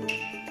bad.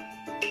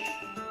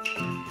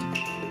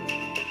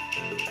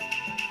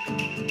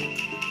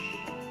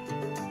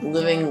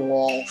 Living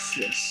Wolf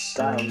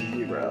style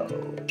 0.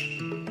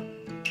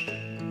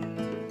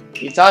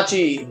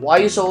 Itachi, why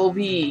are you so OP?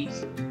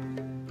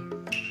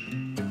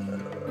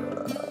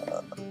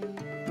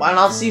 Why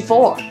not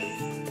C4?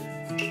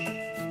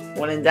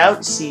 When in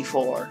doubt,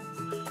 C4.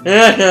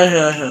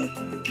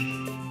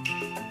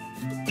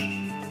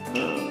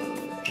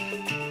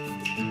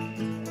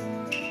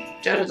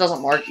 Jeddah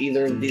doesn't mark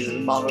either of these as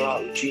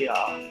Madarauchi,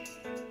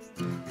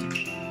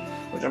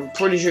 which I'm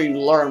pretty sure you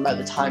learn by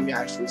the time you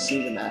actually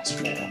see the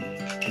Masked Man.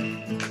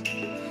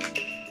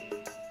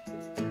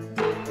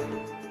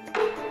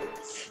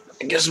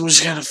 I guess I'm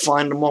just gonna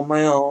find them on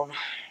my own.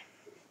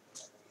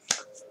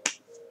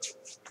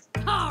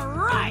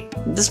 Alright!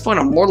 At this point,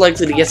 I'm more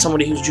likely to get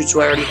somebody whose jutsu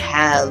I already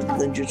have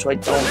than jutsu I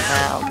don't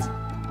have.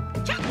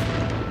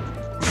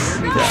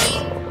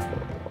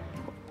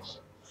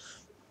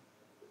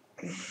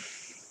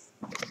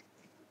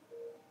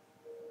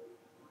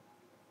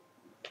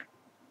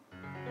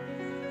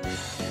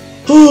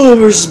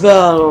 Versus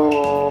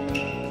battle.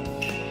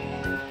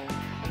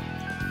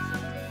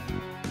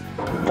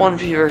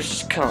 1P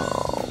versus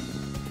com.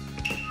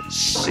 Let's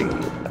see.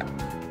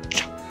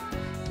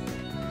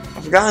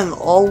 I've gotten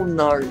all of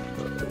Naruto.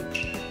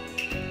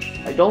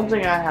 I don't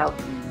think I have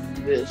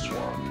this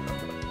one.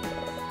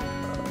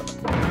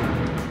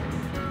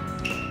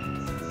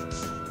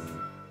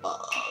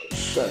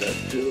 Set it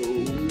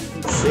to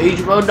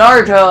Sage Mode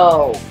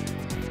Naruto.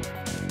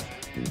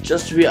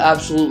 Just to be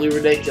absolutely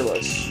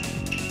ridiculous.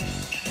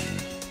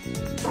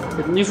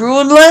 Hit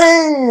through a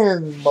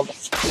land!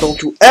 Motherfucker,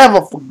 don't you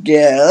ever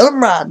forget.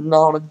 I'm riding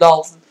on a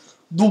dolphin,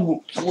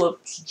 doing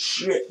flips and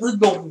shit. We're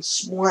going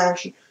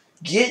splashing,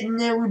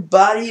 getting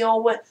everybody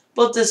all wet.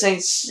 But this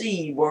ain't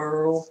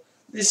SeaWorld.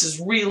 This is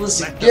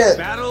realistic. Let the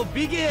battle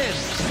begin!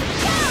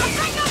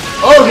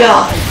 Oh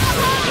god!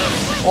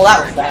 Well,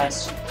 that was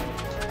fast.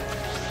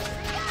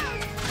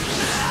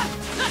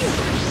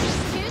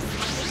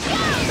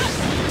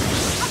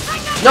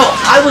 No,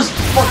 I was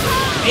fucking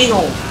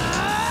anal.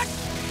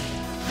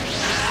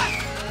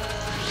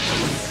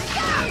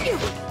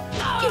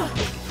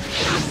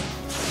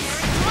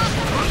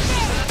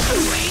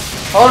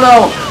 Oh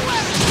no!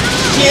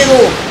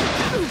 Kill!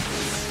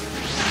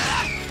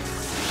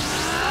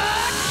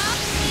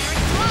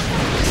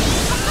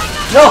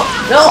 No!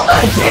 No!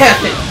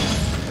 Damn it!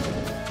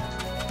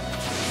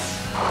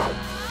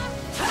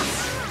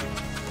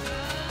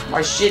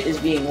 My shit is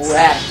being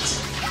wrecked.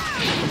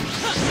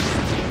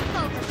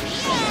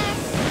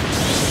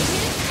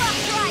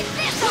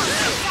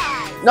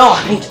 No,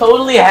 I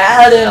totally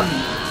had him!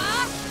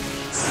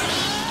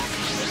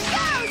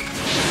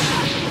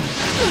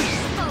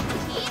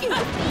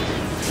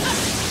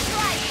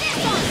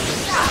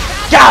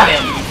 Got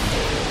him!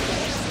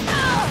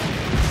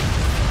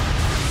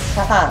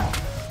 Haha.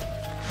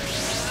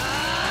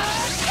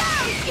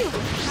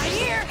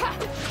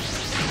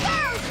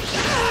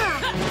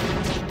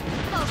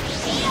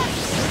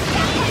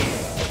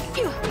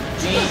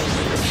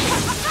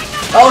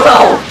 Oh no!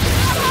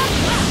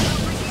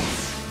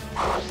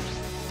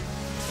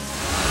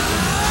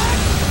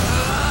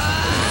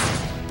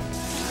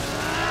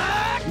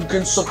 You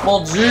can suck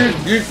my dick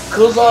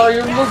because I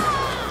am the...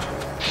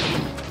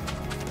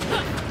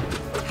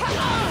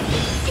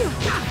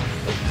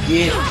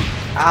 Get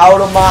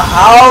out of my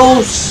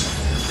house!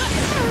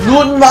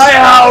 Not my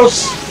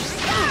house!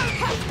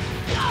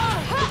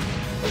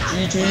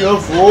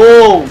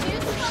 GTFO!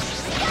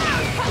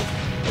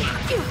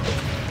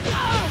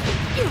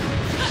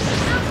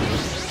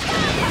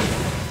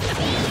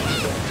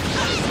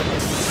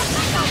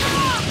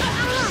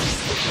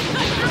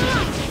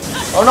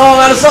 Oh no, I'm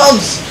out of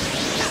subs!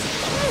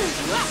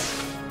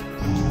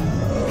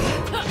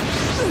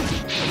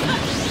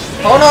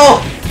 Oh no!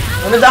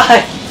 I'm gonna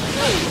die!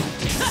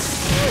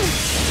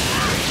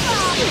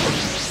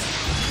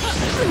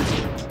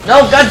 No,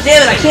 god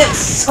damn it, I can't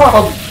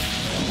sub!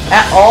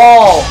 At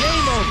all!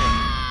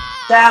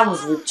 That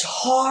was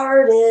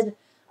retarded!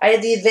 I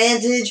had the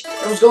advantage,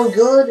 it was going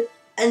good,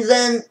 and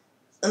then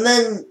I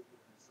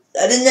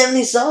didn't have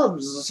any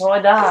subs, so I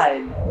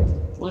died.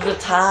 It was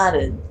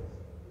retarded.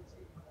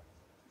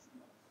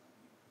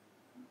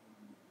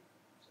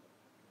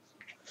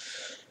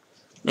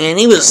 Man,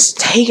 he was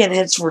taking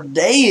hits for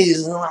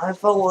days, and I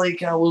felt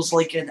like I was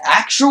like an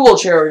actual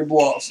cherry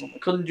blossom. I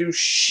couldn't do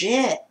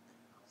shit.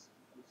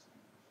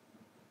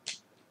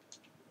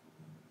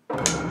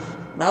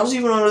 And I was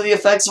even under the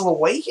effects of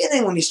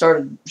awakening when he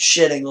started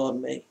shitting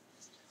on me.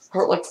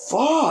 Hurt like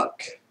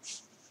fuck.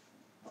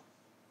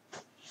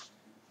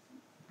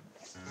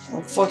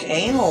 Oh, fuck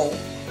anal.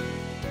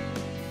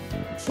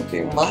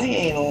 Fucking my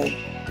anal.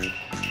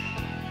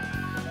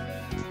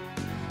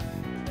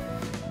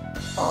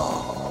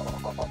 Oh.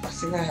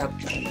 I think I have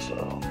guns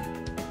though.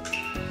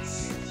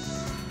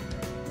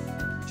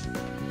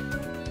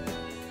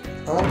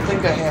 I don't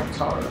think I have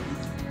card.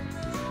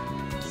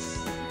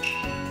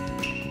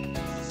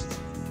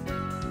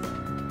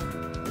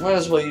 Might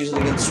as well use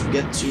it against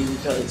Sugetsu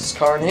because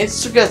Karn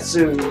hates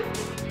Sugetsu.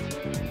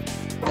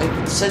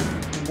 I said,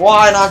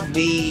 why not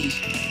me?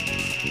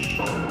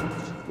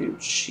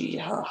 Dude, she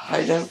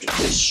hideout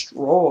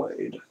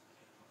destroyed.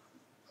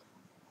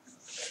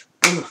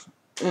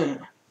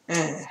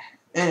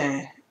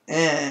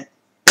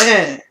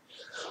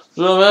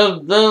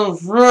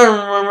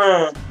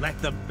 Let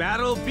the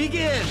battle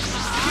begin!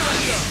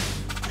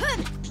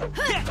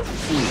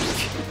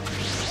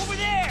 Over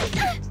there!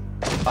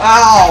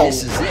 Ow!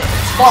 This is it!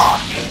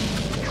 Fuck!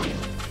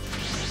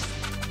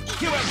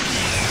 Here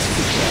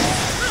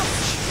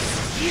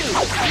I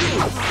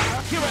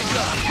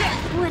go!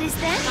 What is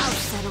that? I'll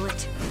settle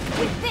it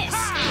with this.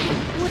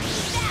 What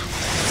is that?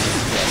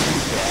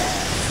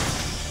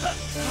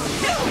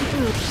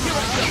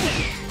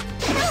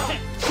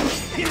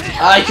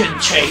 I can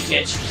take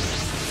it.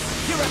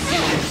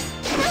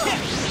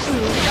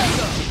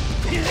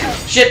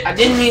 Shit, I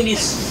didn't mean to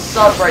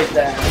sub right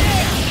there.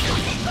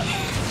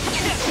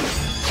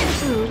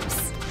 Oops.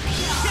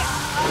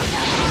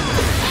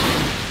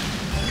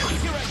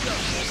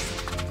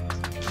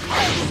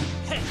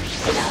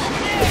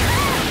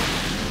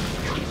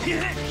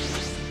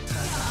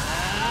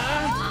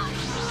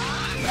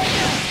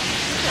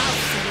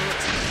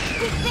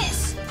 With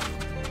this.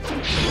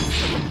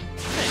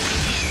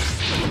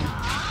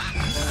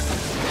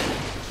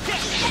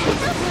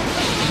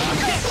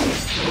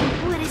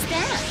 What is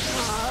that?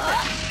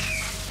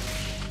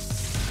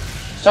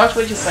 Starts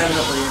way too fast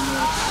up here.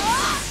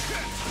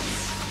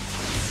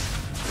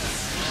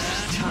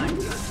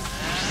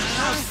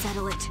 I'll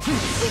settle it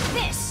with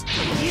this.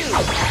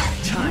 I'll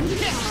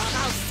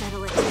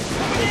settle it with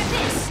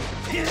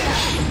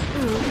this.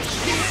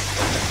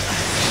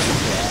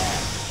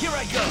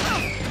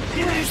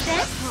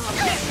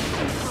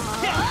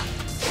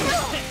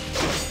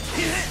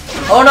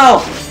 Oh no!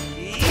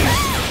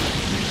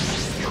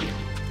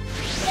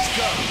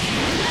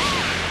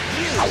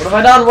 What have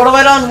I done? What have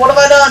I done? What have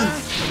I done?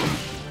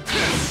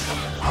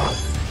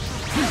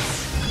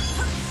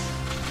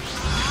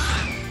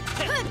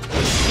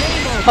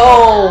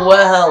 Oh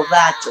well,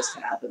 that just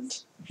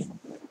happened.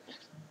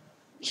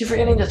 Keep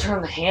forgetting to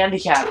turn the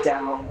handicap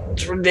down.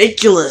 It's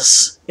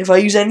ridiculous. If I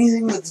use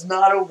anything that's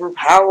not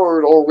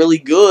overpowered or really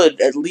good,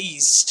 at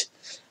least,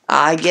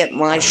 I get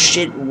my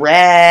shit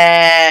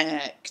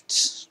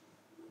wrecked.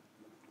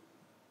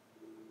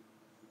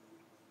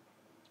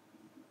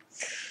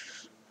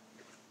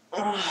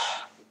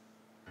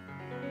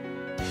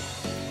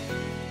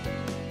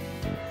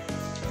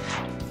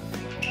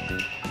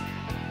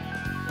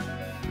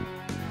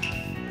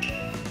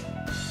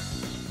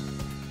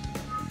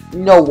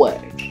 No way.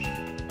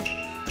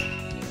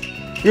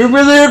 Give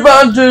me the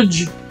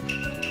advantage!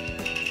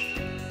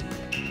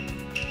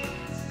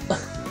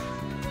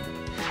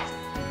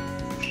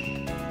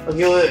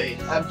 Okay, wait.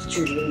 I have to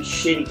choose a really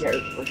shitty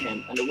character for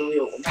him and a really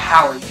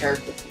overpowered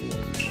character for me.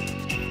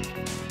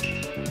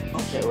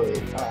 Okay,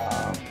 wait.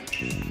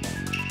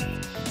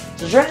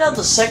 So it turns out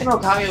the second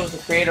Hokage was the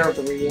creator of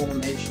the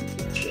reanimation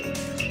feature.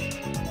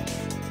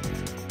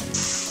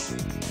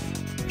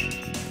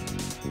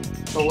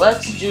 So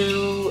let's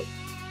do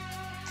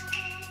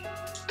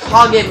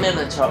Kage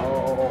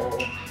Minato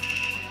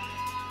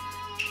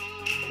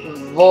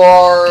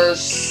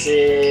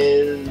versus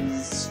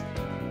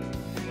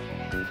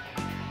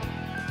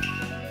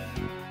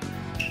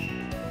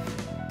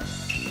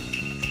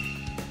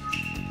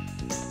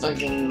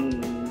fucking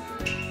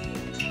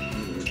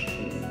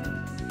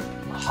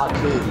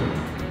Haku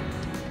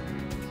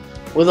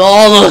with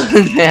all the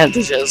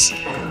advantages.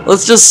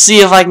 Let's just see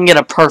if I can get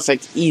a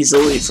perfect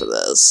easily for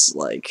this.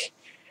 Like,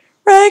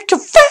 break your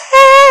face.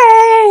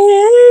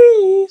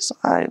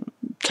 I'm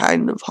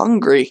kind of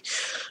hungry.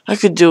 I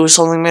could do with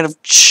something made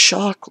of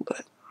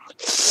chocolate.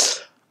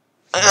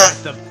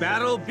 Let the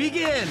battle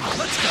begin.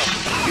 Let's go.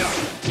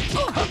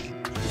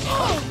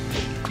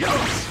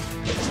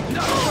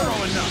 Not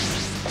thorough enough.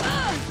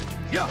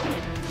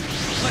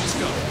 Let's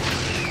go.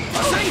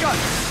 Rasengan.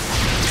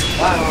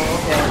 Wow,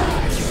 okay.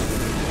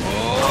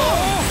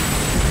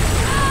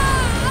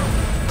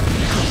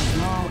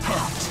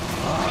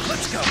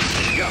 Let's go.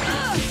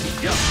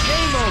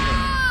 Game over.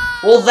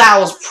 Well, that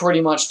was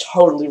pretty much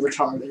totally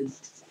retarded.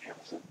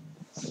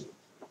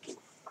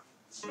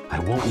 I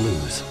won't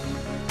lose.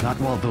 Not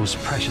while those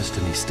precious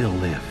to me still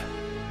live.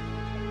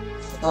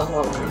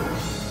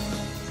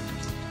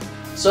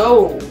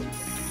 So,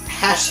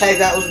 hashtag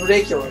that was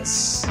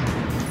ridiculous.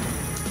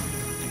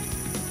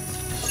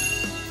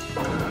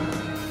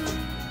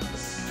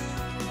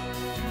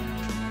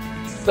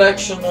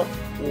 Perfection,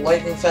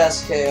 lightning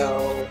fast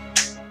KO.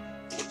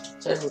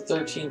 Attack with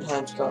 13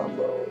 times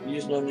combo.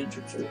 Use no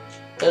ninjutsu.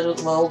 That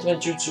was my ultimate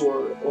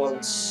jutsu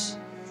once.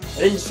 I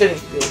didn't finish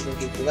the ultimate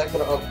jutsu. That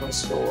could have upped my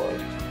score.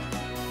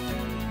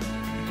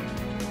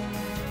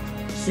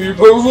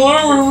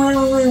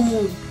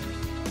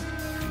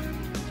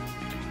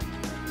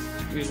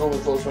 Use only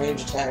close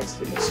range attacks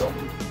to get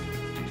something.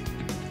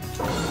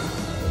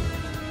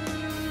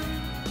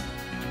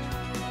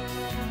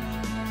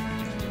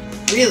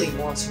 Really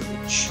want some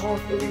good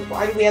chocolate.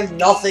 Why do we have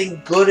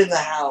nothing good in the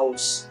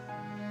house?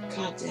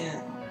 God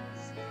damn.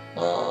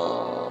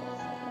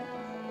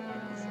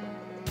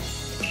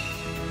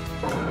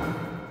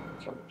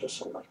 Character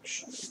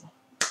selection.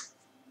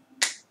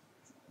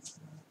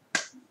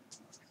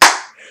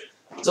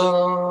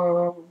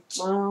 Dun,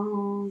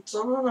 dun,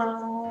 dun,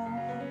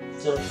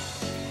 dun.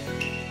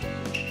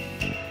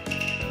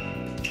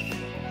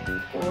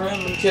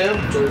 Random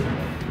character.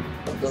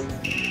 I've done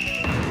that.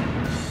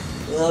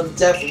 I've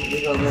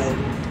definitely done that.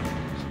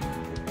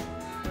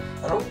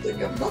 I don't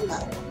think I've done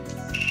that one.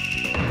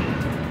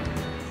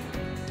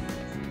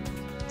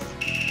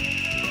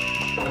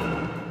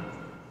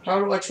 How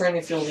do I train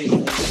and feel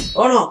evil?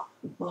 Oh no!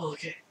 Oh,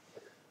 okay.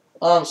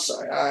 I'm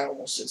sorry, I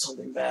almost did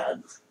something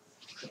bad.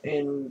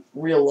 In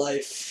real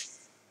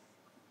life.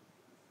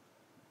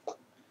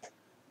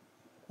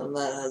 And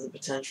that has the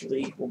potential to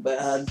equal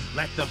bad.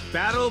 Let the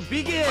battle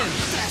begin.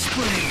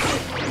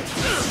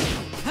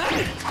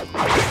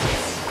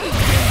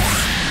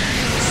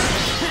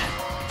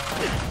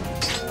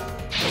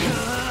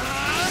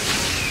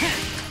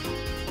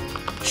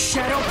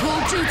 Shadow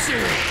Pull Jutsu.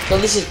 So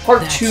this is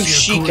part 2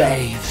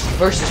 Sheikah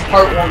versus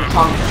part 1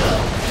 Kankuro.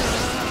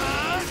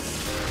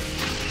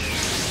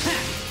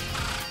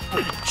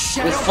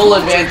 With full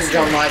advantage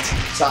on my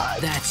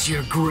side. That's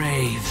your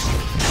grave.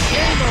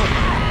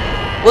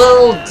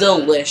 Well,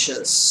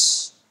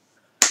 delicious.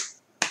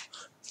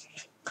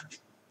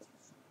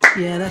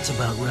 Yeah, that's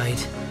about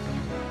right.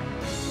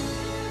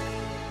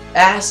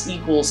 Ass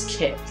equals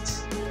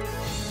kicked.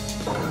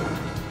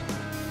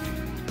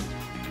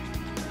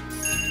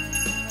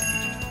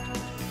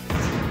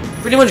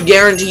 Pretty much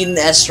guaranteed an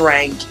S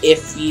rank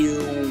if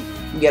you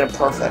get a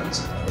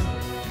perfect.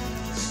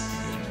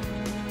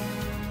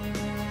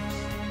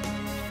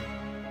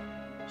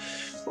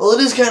 Well,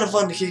 it is kind of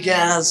fun to kick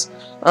ass.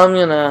 I'm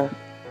gonna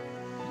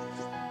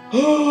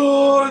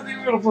Oh, I think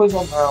I'm gonna play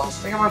something else.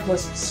 I think I'm gonna play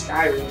some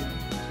Skyrim.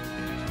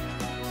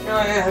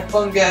 Anyway, have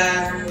fun,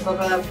 guys.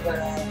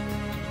 Bye-bye.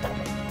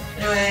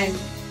 Anyway,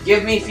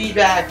 give me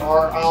feedback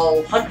or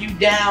I'll hunt you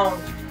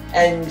down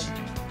and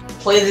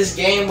play this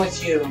game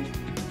with you.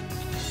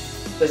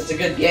 Because it's a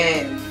good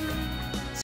game.